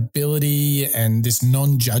accountability and this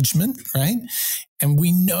non-judgment, right? And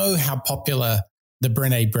we know how popular the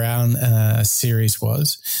Brené Brown series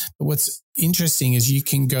was. But what's interesting is you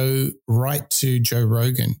can go right to Joe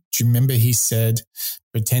Rogan. Do you remember he said,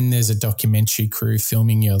 pretend there's a documentary crew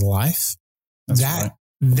filming your life?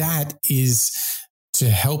 That is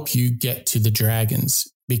to help you get to the dragons,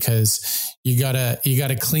 because you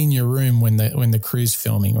gotta clean your room when the crew's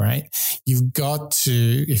filming, right? You've got to,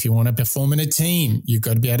 if you want to perform in a team, you've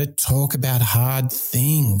got to be able to talk about hard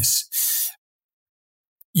things.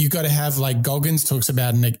 You got to have, like Goggins talks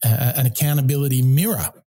about, an accountability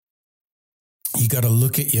mirror. You got to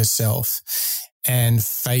look at yourself and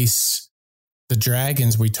face the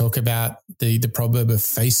dragons. We talk about the proverb of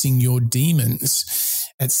facing your demons.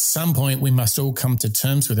 At some point, we must all come to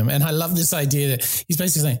terms with them. And I love this idea that he's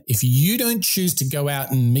basically saying, if you don't choose to go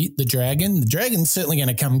out and meet the dragon's certainly going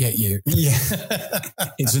to come get you. Yeah,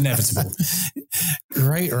 it's inevitable.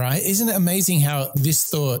 Great, right? Isn't it amazing how this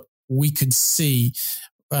thought we could see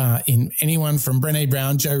in anyone from Brené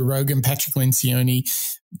Brown, Joe Rogan, Patrick Lencioni,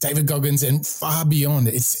 David Goggins, and far beyond?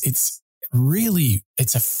 It's really a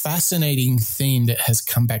fascinating theme that has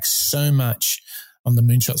come back so much on the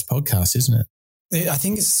Moonshots podcast, isn't it? I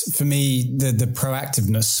think it's, for me, the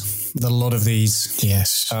proactiveness that a lot of these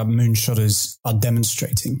moonshotters are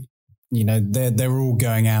demonstrating. They're all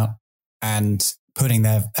going out and putting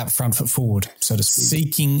that front foot forward, so to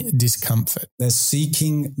speak. Seeking discomfort. They're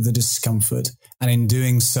seeking the discomfort. And in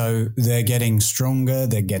doing so, they're getting stronger,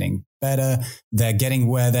 they're getting better, they're getting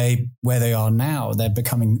where they are now. They're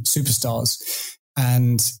becoming superstars.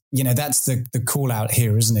 And, that's the call out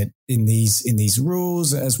here, isn't it? In these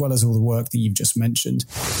rules, as well as all the work that you've just mentioned.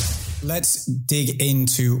 Let's dig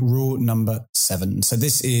into rule number 7. So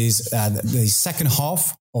this is the second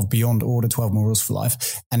half of Beyond Order, 12 More Rules for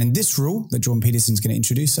Life. And in this rule that Jordan Peterson's going to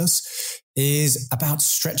introduce us is about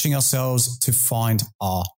stretching ourselves to find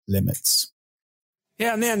our limits.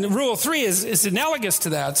 Yeah, and then rule 3 is analogous to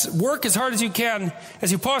that. Work as hard as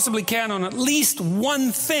you possibly can on at least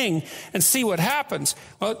one thing and see what happens.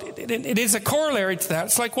 Well, it is a corollary to that.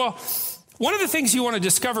 It's like, well, one of the things you want to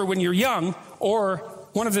discover when you're young, or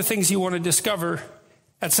one of the things you want to discover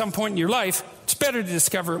at some point in your life, it's better to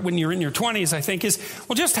discover it when you're in your 20s, I think, is,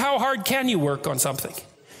 well, just how hard can you work on something?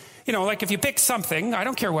 Like if you pick something, I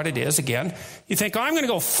don't care what it is, again, you think, I'm going to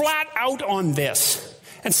go flat out on this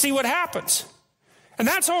and see what happens. And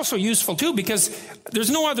that's also useful too, because there's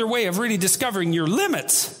no other way of really discovering your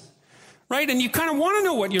limits, right? And you kind of want to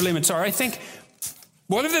know what your limits are. I think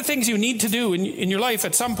one of the things you need to do in your life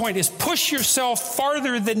at some point is push yourself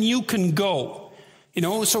farther than you can go.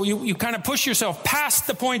 So you kind of push yourself past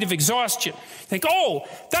the point of exhaustion. Think, oh,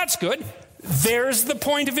 that's good. There's the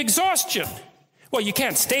point of exhaustion. Well, you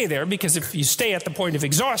can't stay there, because if you stay at the point of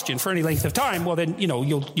exhaustion for any length of time, well, then,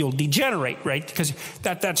 you'll degenerate, right? Because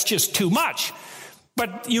that's just too much.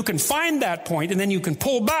 But you can find that point, and then you can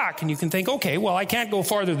pull back, and you can think, okay, well, I can't go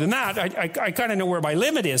farther than that. I kind of know where my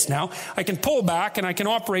limit is now. I can pull back, and I can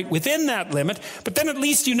operate within that limit, but then at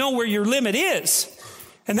least you know where your limit is.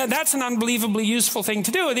 And that's an unbelievably useful thing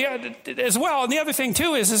to do as well. And the other thing,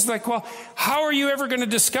 too, is like, well, how are you ever going to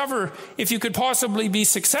discover if you could possibly be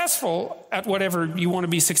successful at whatever you want to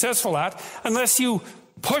be successful at unless you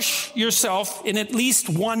push yourself in at least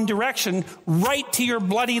one direction right to your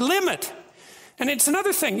bloody limit? And it's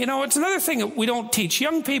another thing, that we don't teach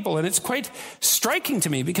young people, and it's quite striking to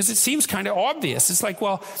me because it seems kind of obvious. It's like,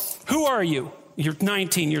 well, who are you? You're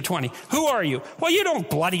 19, you're 20. Who are you? Well, you don't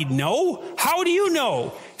bloody know. How do you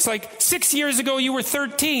know? It's like 6 years ago you were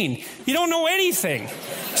 13. You don't know anything.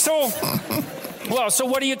 So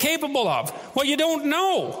what are you capable of? Well, you don't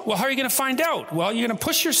know. Well, how are you going to find out? Well, you're going to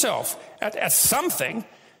push yourself at something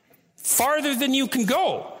farther than you can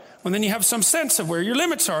go. well, then you have some sense of where your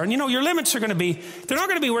limits are. And, your limits are going to be, they're not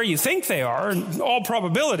going to be where you think they are in all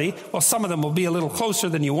probability. Well, some of them will be a little closer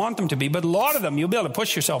than you want them to be, but a lot of them, you'll be able to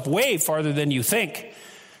push yourself way farther than you think.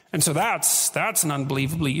 And so that's an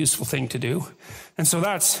unbelievably useful thing to do. And so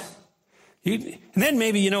and then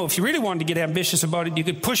maybe, if you really wanted to get ambitious about it, you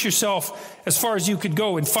could push yourself as far as you could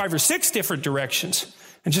go in 5 or 6 different directions.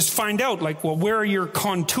 And just find out, where are your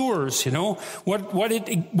contours,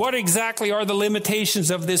 What exactly are the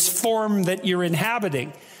limitations of this form that you're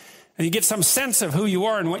inhabiting? And you get some sense of who you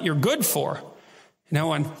are and what you're good for,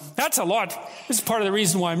 and that's a lot. This is part of the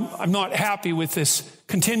reason why I'm not happy with this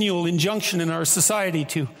continual injunction in our society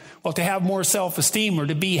to have more self-esteem or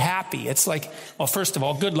to be happy. It's like, well, first of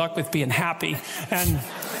all, good luck with being happy. And,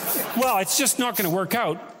 it's just not going to work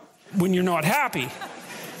out when you're not happy.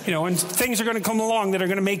 And things are going to come along that are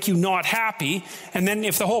going to make you not happy. And then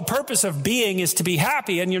if the whole purpose of being is to be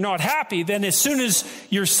happy and you're not happy, then as soon as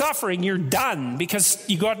you're suffering, you're done because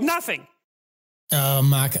you got nothing.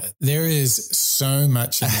 Mark, there is so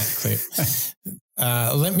much in that clip.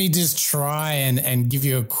 Let me just try and give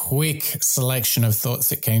you a quick selection of thoughts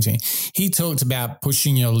that came to me. He talked about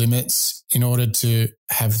pushing your limits in order to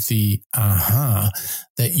have the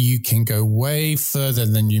that you can go way further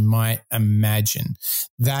than you might imagine.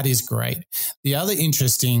 That is great. The other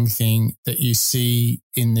interesting thing that you see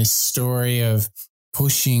in this story of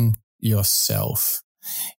pushing yourself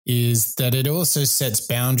is that it also sets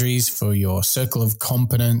boundaries for your circle of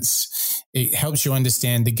competence. It helps you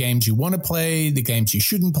understand the games you want to play, the games you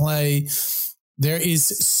shouldn't play. There is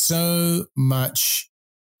so much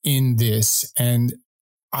in this. And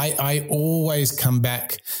I always come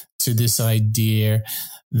back to this idea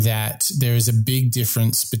that there is a big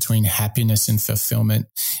difference between happiness and fulfillment.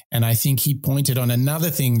 And I think he pointed on another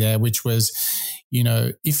thing there, which was,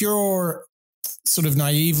 if you're sort of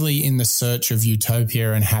naively in the search of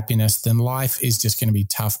utopia and happiness, then life is just going to be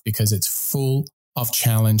tough because it's full of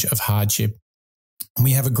challenge, of hardship. And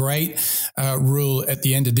we have a great rule at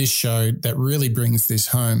the end of this show that really brings this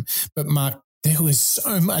home. But Mark, there was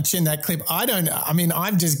so much in that clip.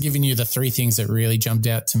 I've just given you the 3 things that really jumped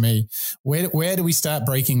out to me. Where do we start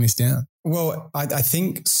breaking this down? Well, I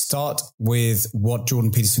think start with what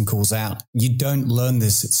Jordan Peterson calls out. You don't learn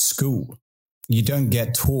this at school. You don't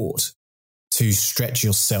get taught to stretch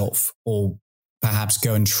yourself or perhaps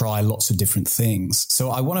go and try lots of different things. So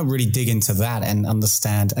I want to really dig into that and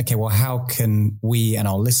understand, okay, well, how can we and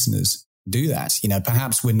our listeners do that?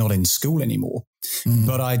 Perhaps we're not in school anymore,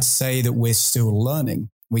 but I'd say that we're still learning.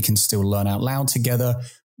 We can still learn out loud together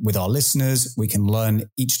with our listeners. We can learn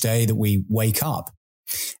each day that we wake up.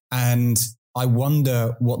 And I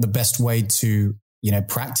wonder what the best way to,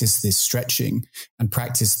 practice this stretching and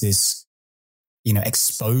practice this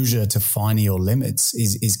exposure to finding your limits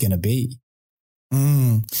is going to be.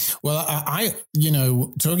 Well, I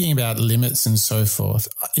talking about limits and so forth,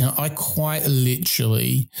 I quite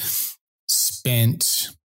literally spent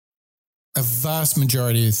a vast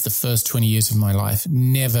majority of the first 20 years of my life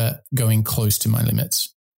never going close to my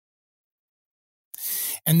limits.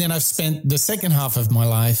 And then I've spent the second half of my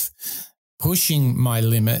life pushing my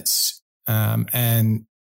limits and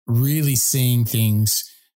really seeing things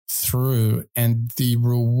through, and the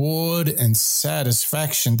reward and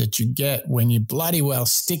satisfaction that you get when you bloody well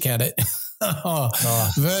stick at it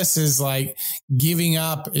versus giving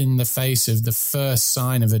up in the face of the first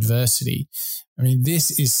sign of adversity. I mean,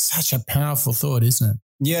 this is such a powerful thought, isn't it?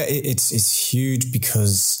 Yeah, it's huge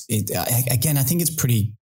because I think it's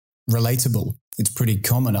pretty relatable. It's pretty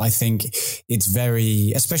common. I think it's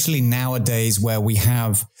very, especially nowadays where we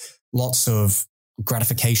have lots of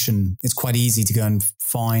gratification. It's quite easy to go and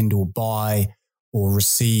find or buy or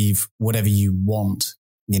receive whatever you want,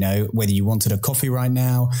 whether you wanted a coffee right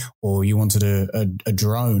now or you wanted a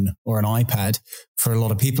drone or an iPad. For a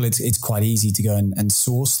lot of people, it's quite easy to go and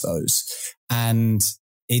source those. And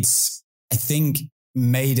it's, I think,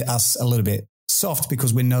 made us a little bit soft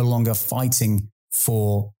because we're no longer fighting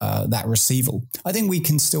for that receival. I think we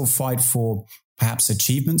can still fight for perhaps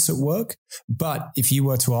achievements at work. But if you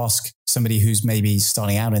were to ask somebody who's maybe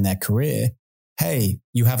starting out in their career, hey,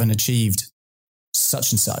 you haven't achieved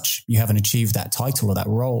such and such, you haven't achieved that title or that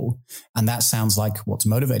role, and that sounds like what's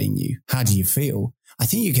motivating you. How do you feel? I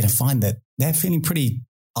think you're going to find that they're feeling pretty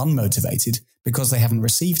unmotivated because they haven't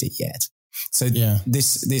received it yet. So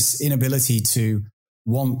this inability to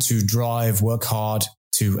want to drive, work hard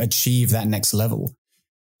to achieve that next level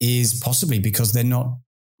is possibly because they're not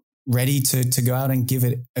ready to go out and give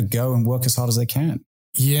it a go and work as hard as they can.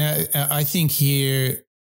 Yeah, I think here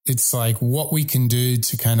it's what we can do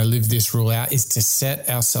to kind of live this rule out is to set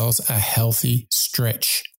ourselves a healthy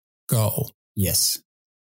stretch goal. Yes.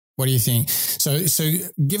 What do you think? So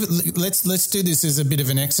let's do this as a bit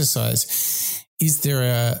of an exercise. Is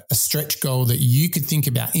there a stretch goal that you could think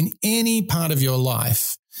about in any part of your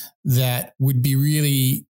life that would be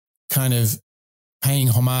really kind of paying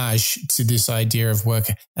homage to this idea of work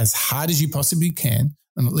as hard as you possibly can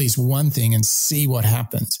on at least one thing and see what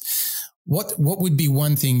happens? What would be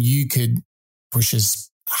one thing you could push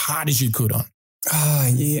as hard as you could on?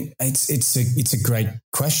 Yeah, it's a great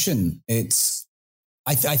question.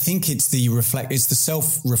 I think it's the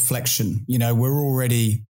self-reflection. You know, we're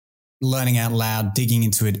already learning out loud, digging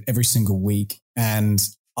into it every single week. And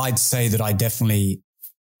I'd say that I definitely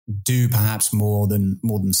do perhaps more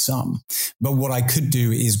than some. But what I could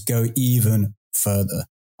do is go even further.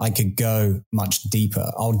 I could go much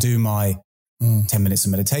deeper. I'll do my 10 minutes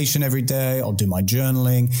of meditation every day. I'll do my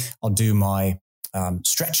journaling. I'll do my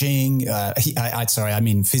stretching. I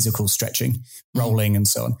mean physical stretching, rolling and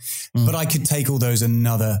so on. But I could take all those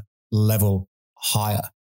another level higher.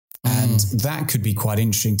 And that could be quite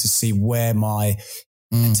interesting to see where my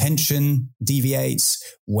attention deviates,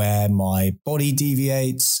 where my body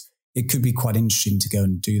deviates. It could be quite interesting to go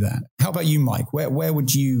and do that. How about you, Mike? Where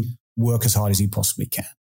would you work as hard as you possibly can?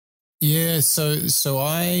 Yeah, so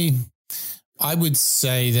I would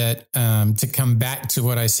say that to come back to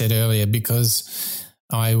what I said earlier, because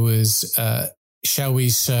I was, shall we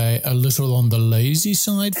say, a little on the lazy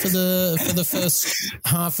side for the first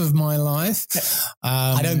half of my life.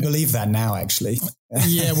 I don't believe that now, actually.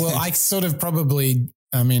 Yeah, well, I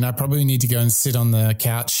probably need to go and sit on the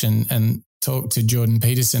couch and talk to Jordan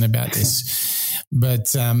Peterson about this.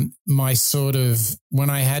 But when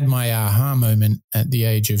I had my aha moment at the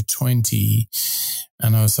age of 20,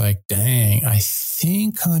 and I was like, dang, I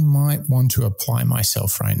think I might want to apply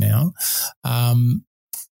myself right now.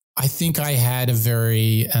 I think I had a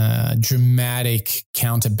very dramatic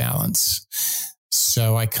counterbalance.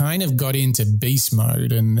 So I kind of got into beast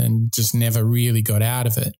mode and just never really got out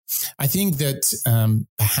of it. I think that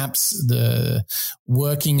perhaps the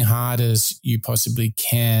working hard as you possibly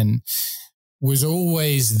can was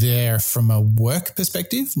always there from a work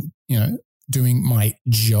perspective, you know, doing my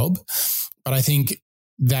job. But I think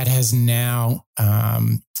that has now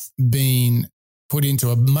been put into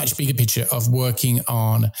a much bigger picture of working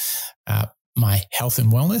on my health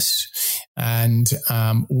and wellness and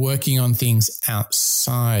working on things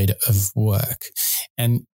outside of work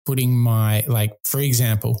and putting for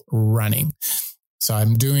example, running. So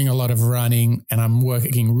I'm doing a lot of running and I'm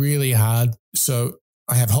working really hard. So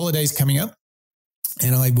I have holidays coming up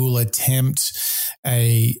and I will attempt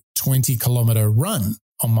a 20-kilometer run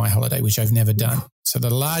on my holiday, which I've never done. So the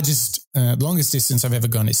longest distance I've ever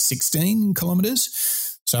gone is 16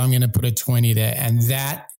 kilometers. So I'm going to put a 20 there, and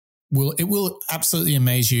it will absolutely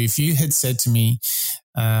amaze you. If you had said to me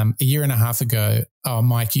a year and a half ago, oh,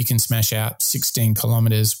 Mike, you can smash out 16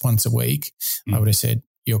 kilometers once a week, I would have said,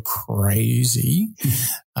 you're crazy.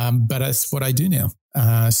 But that's what I do now.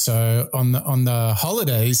 So on the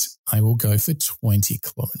holidays, I will go for 20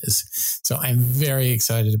 kilometers. So I'm very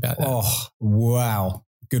excited about that. Oh, wow.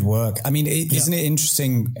 Good work. I mean, isn't it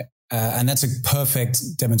interesting? And that's a perfect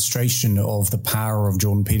demonstration of the power of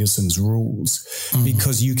Jordan Peterson's rules,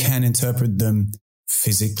 because you can interpret them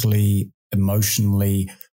physically, emotionally,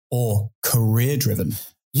 or career driven.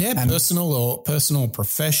 Yeah, personal,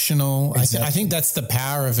 professional. Exactly. I think that's the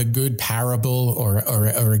power of a good parable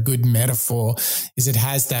or a good metaphor, is it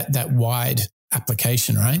has that wide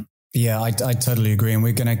application, right? Yeah, I totally agree. And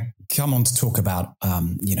we're going to come on to talk about,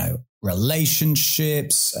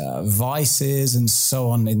 relationships, vices, and so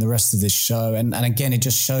on in the rest of this show. And again, it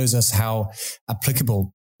just shows us how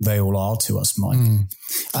applicable they all are to us, Mike.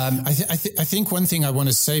 I think one thing I want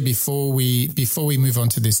to say before we move on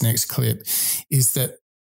to this next clip is that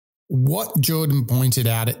what Jordan pointed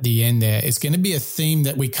out at the end there is going to be a theme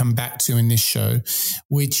that we come back to in this show,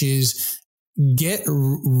 which is get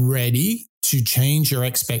ready to change your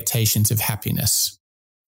expectations of happiness.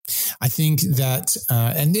 I think that,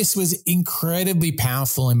 and this was incredibly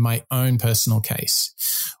powerful in my own personal case.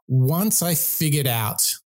 Once I figured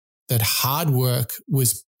out that hard work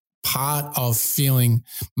was part of feeling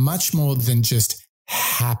much more than just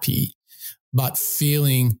happy, but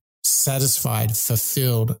feeling satisfied,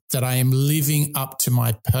 fulfilled, that I am living up to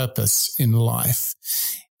my purpose in life.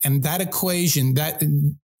 And that equation, that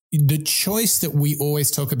the choice that we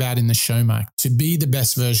always talk about in the show, Mark, to be the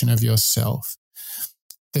best version of yourself.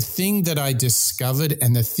 The thing that I discovered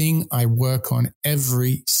and the thing I work on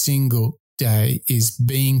every single day is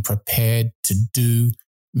being prepared to do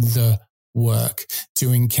the work,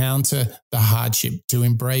 to encounter the hardship, to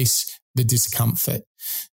embrace the discomfort.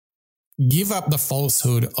 Give up the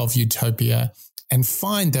falsehood of utopia and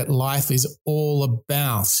find that life is all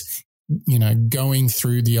about, going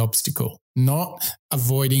through the obstacle, not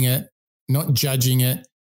avoiding it, not judging it,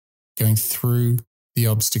 going through the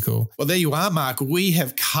obstacle. Well, there you are, Mark. We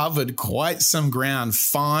have covered quite some ground.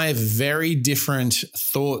 5 very different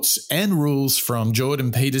thoughts and rules from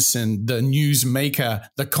Jordan Peterson, the newsmaker,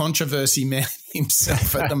 the controversy man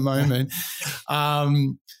himself at the moment.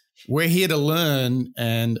 We're here to learn.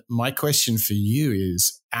 And my question for you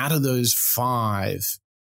is, out of those 5,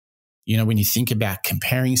 when you think about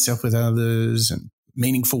comparing yourself with others and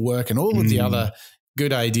meaningful work and all of the other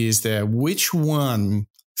good ideas there, which one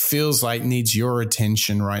feels like needs your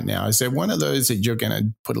attention right now? Is there one of those that you're going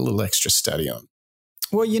to put a little extra study on?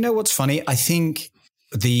 Well, you know what's funny? I think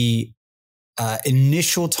the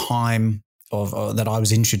initial time of that I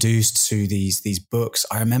was introduced to these books,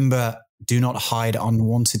 I remember Do Not Hide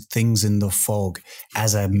Unwanted Things in the Fog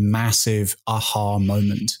as a massive aha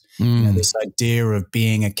moment. This idea of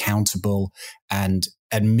being accountable and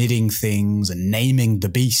admitting things and naming the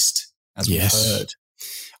beast, as we've heard.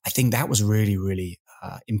 I think that was really, really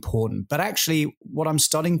important. But actually, what I'm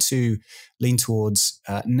starting to lean towards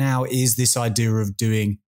now is this idea of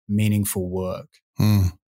doing meaningful work.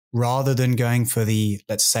 Rather than going for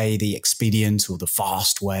let's say, the expedient or the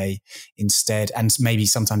fast way instead, and maybe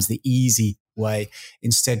sometimes the easy way,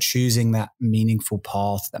 instead choosing that meaningful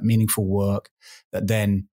path, that meaningful work that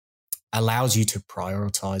then allows you to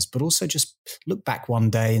prioritize, but also just look back one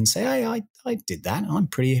day and say, hey, I did that. I'm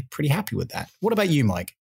pretty happy with that. What about you,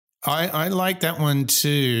 Mike? I like that one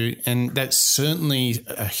too. And that's certainly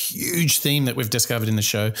a huge theme that we've discovered in the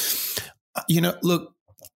show. Look,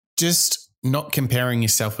 just not comparing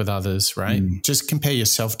yourself with others, right? Just compare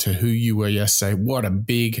yourself to who you were yesterday. What a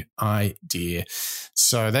big idea.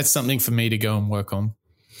 So that's something for me to go and work on.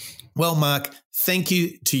 Well, Mark, thank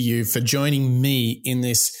you to you for joining me in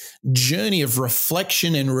this journey of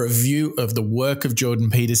reflection and review of the work of Jordan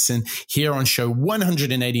Peterson here on show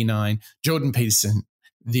 189, Jordan Peterson,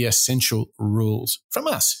 The Essential Rules, from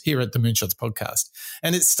us here at the Moonshots Podcast.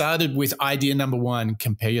 And it started with idea number 1,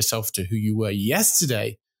 compare yourself to who you were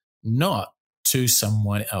yesterday, not to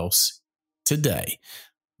someone else today.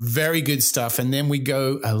 Very good stuff. And then we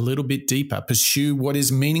go a little bit deeper. Pursue what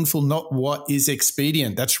is meaningful, not what is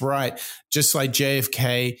expedient. That's right. Just like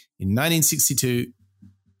JFK in 1962,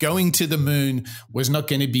 going to the moon was not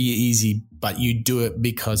going to be easy, but you do it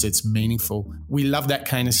because it's meaningful. We love that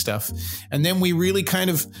kind of stuff. And then we really kind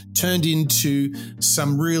of turned into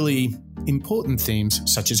some really important themes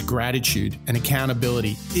such as gratitude and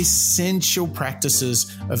accountability, essential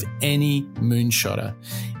practices of any moonshotter.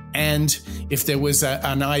 And if there was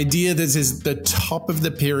an idea that is the top of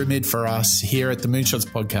the pyramid for us here at the Moonshots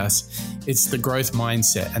Podcast, it's the growth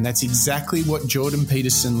mindset. And that's exactly what Jordan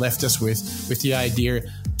Peterson left us with the idea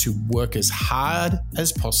to work as hard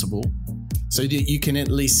as possible so that you can at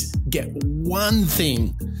least get one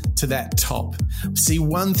thing to that top, see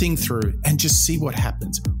one thing through and just see what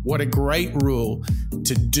happens. What a great rule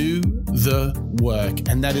to do the work.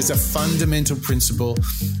 And that is a fundamental principle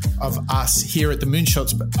of us here at the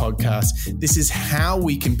Moonshots Podcast. This is how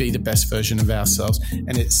we can be the best version of ourselves.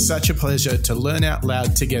 And it's such a pleasure to learn out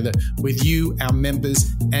loud together with you, our members,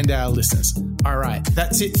 and our listeners. All right,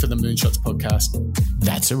 that's it for the Moonshots Podcast.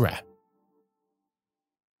 That's a wrap.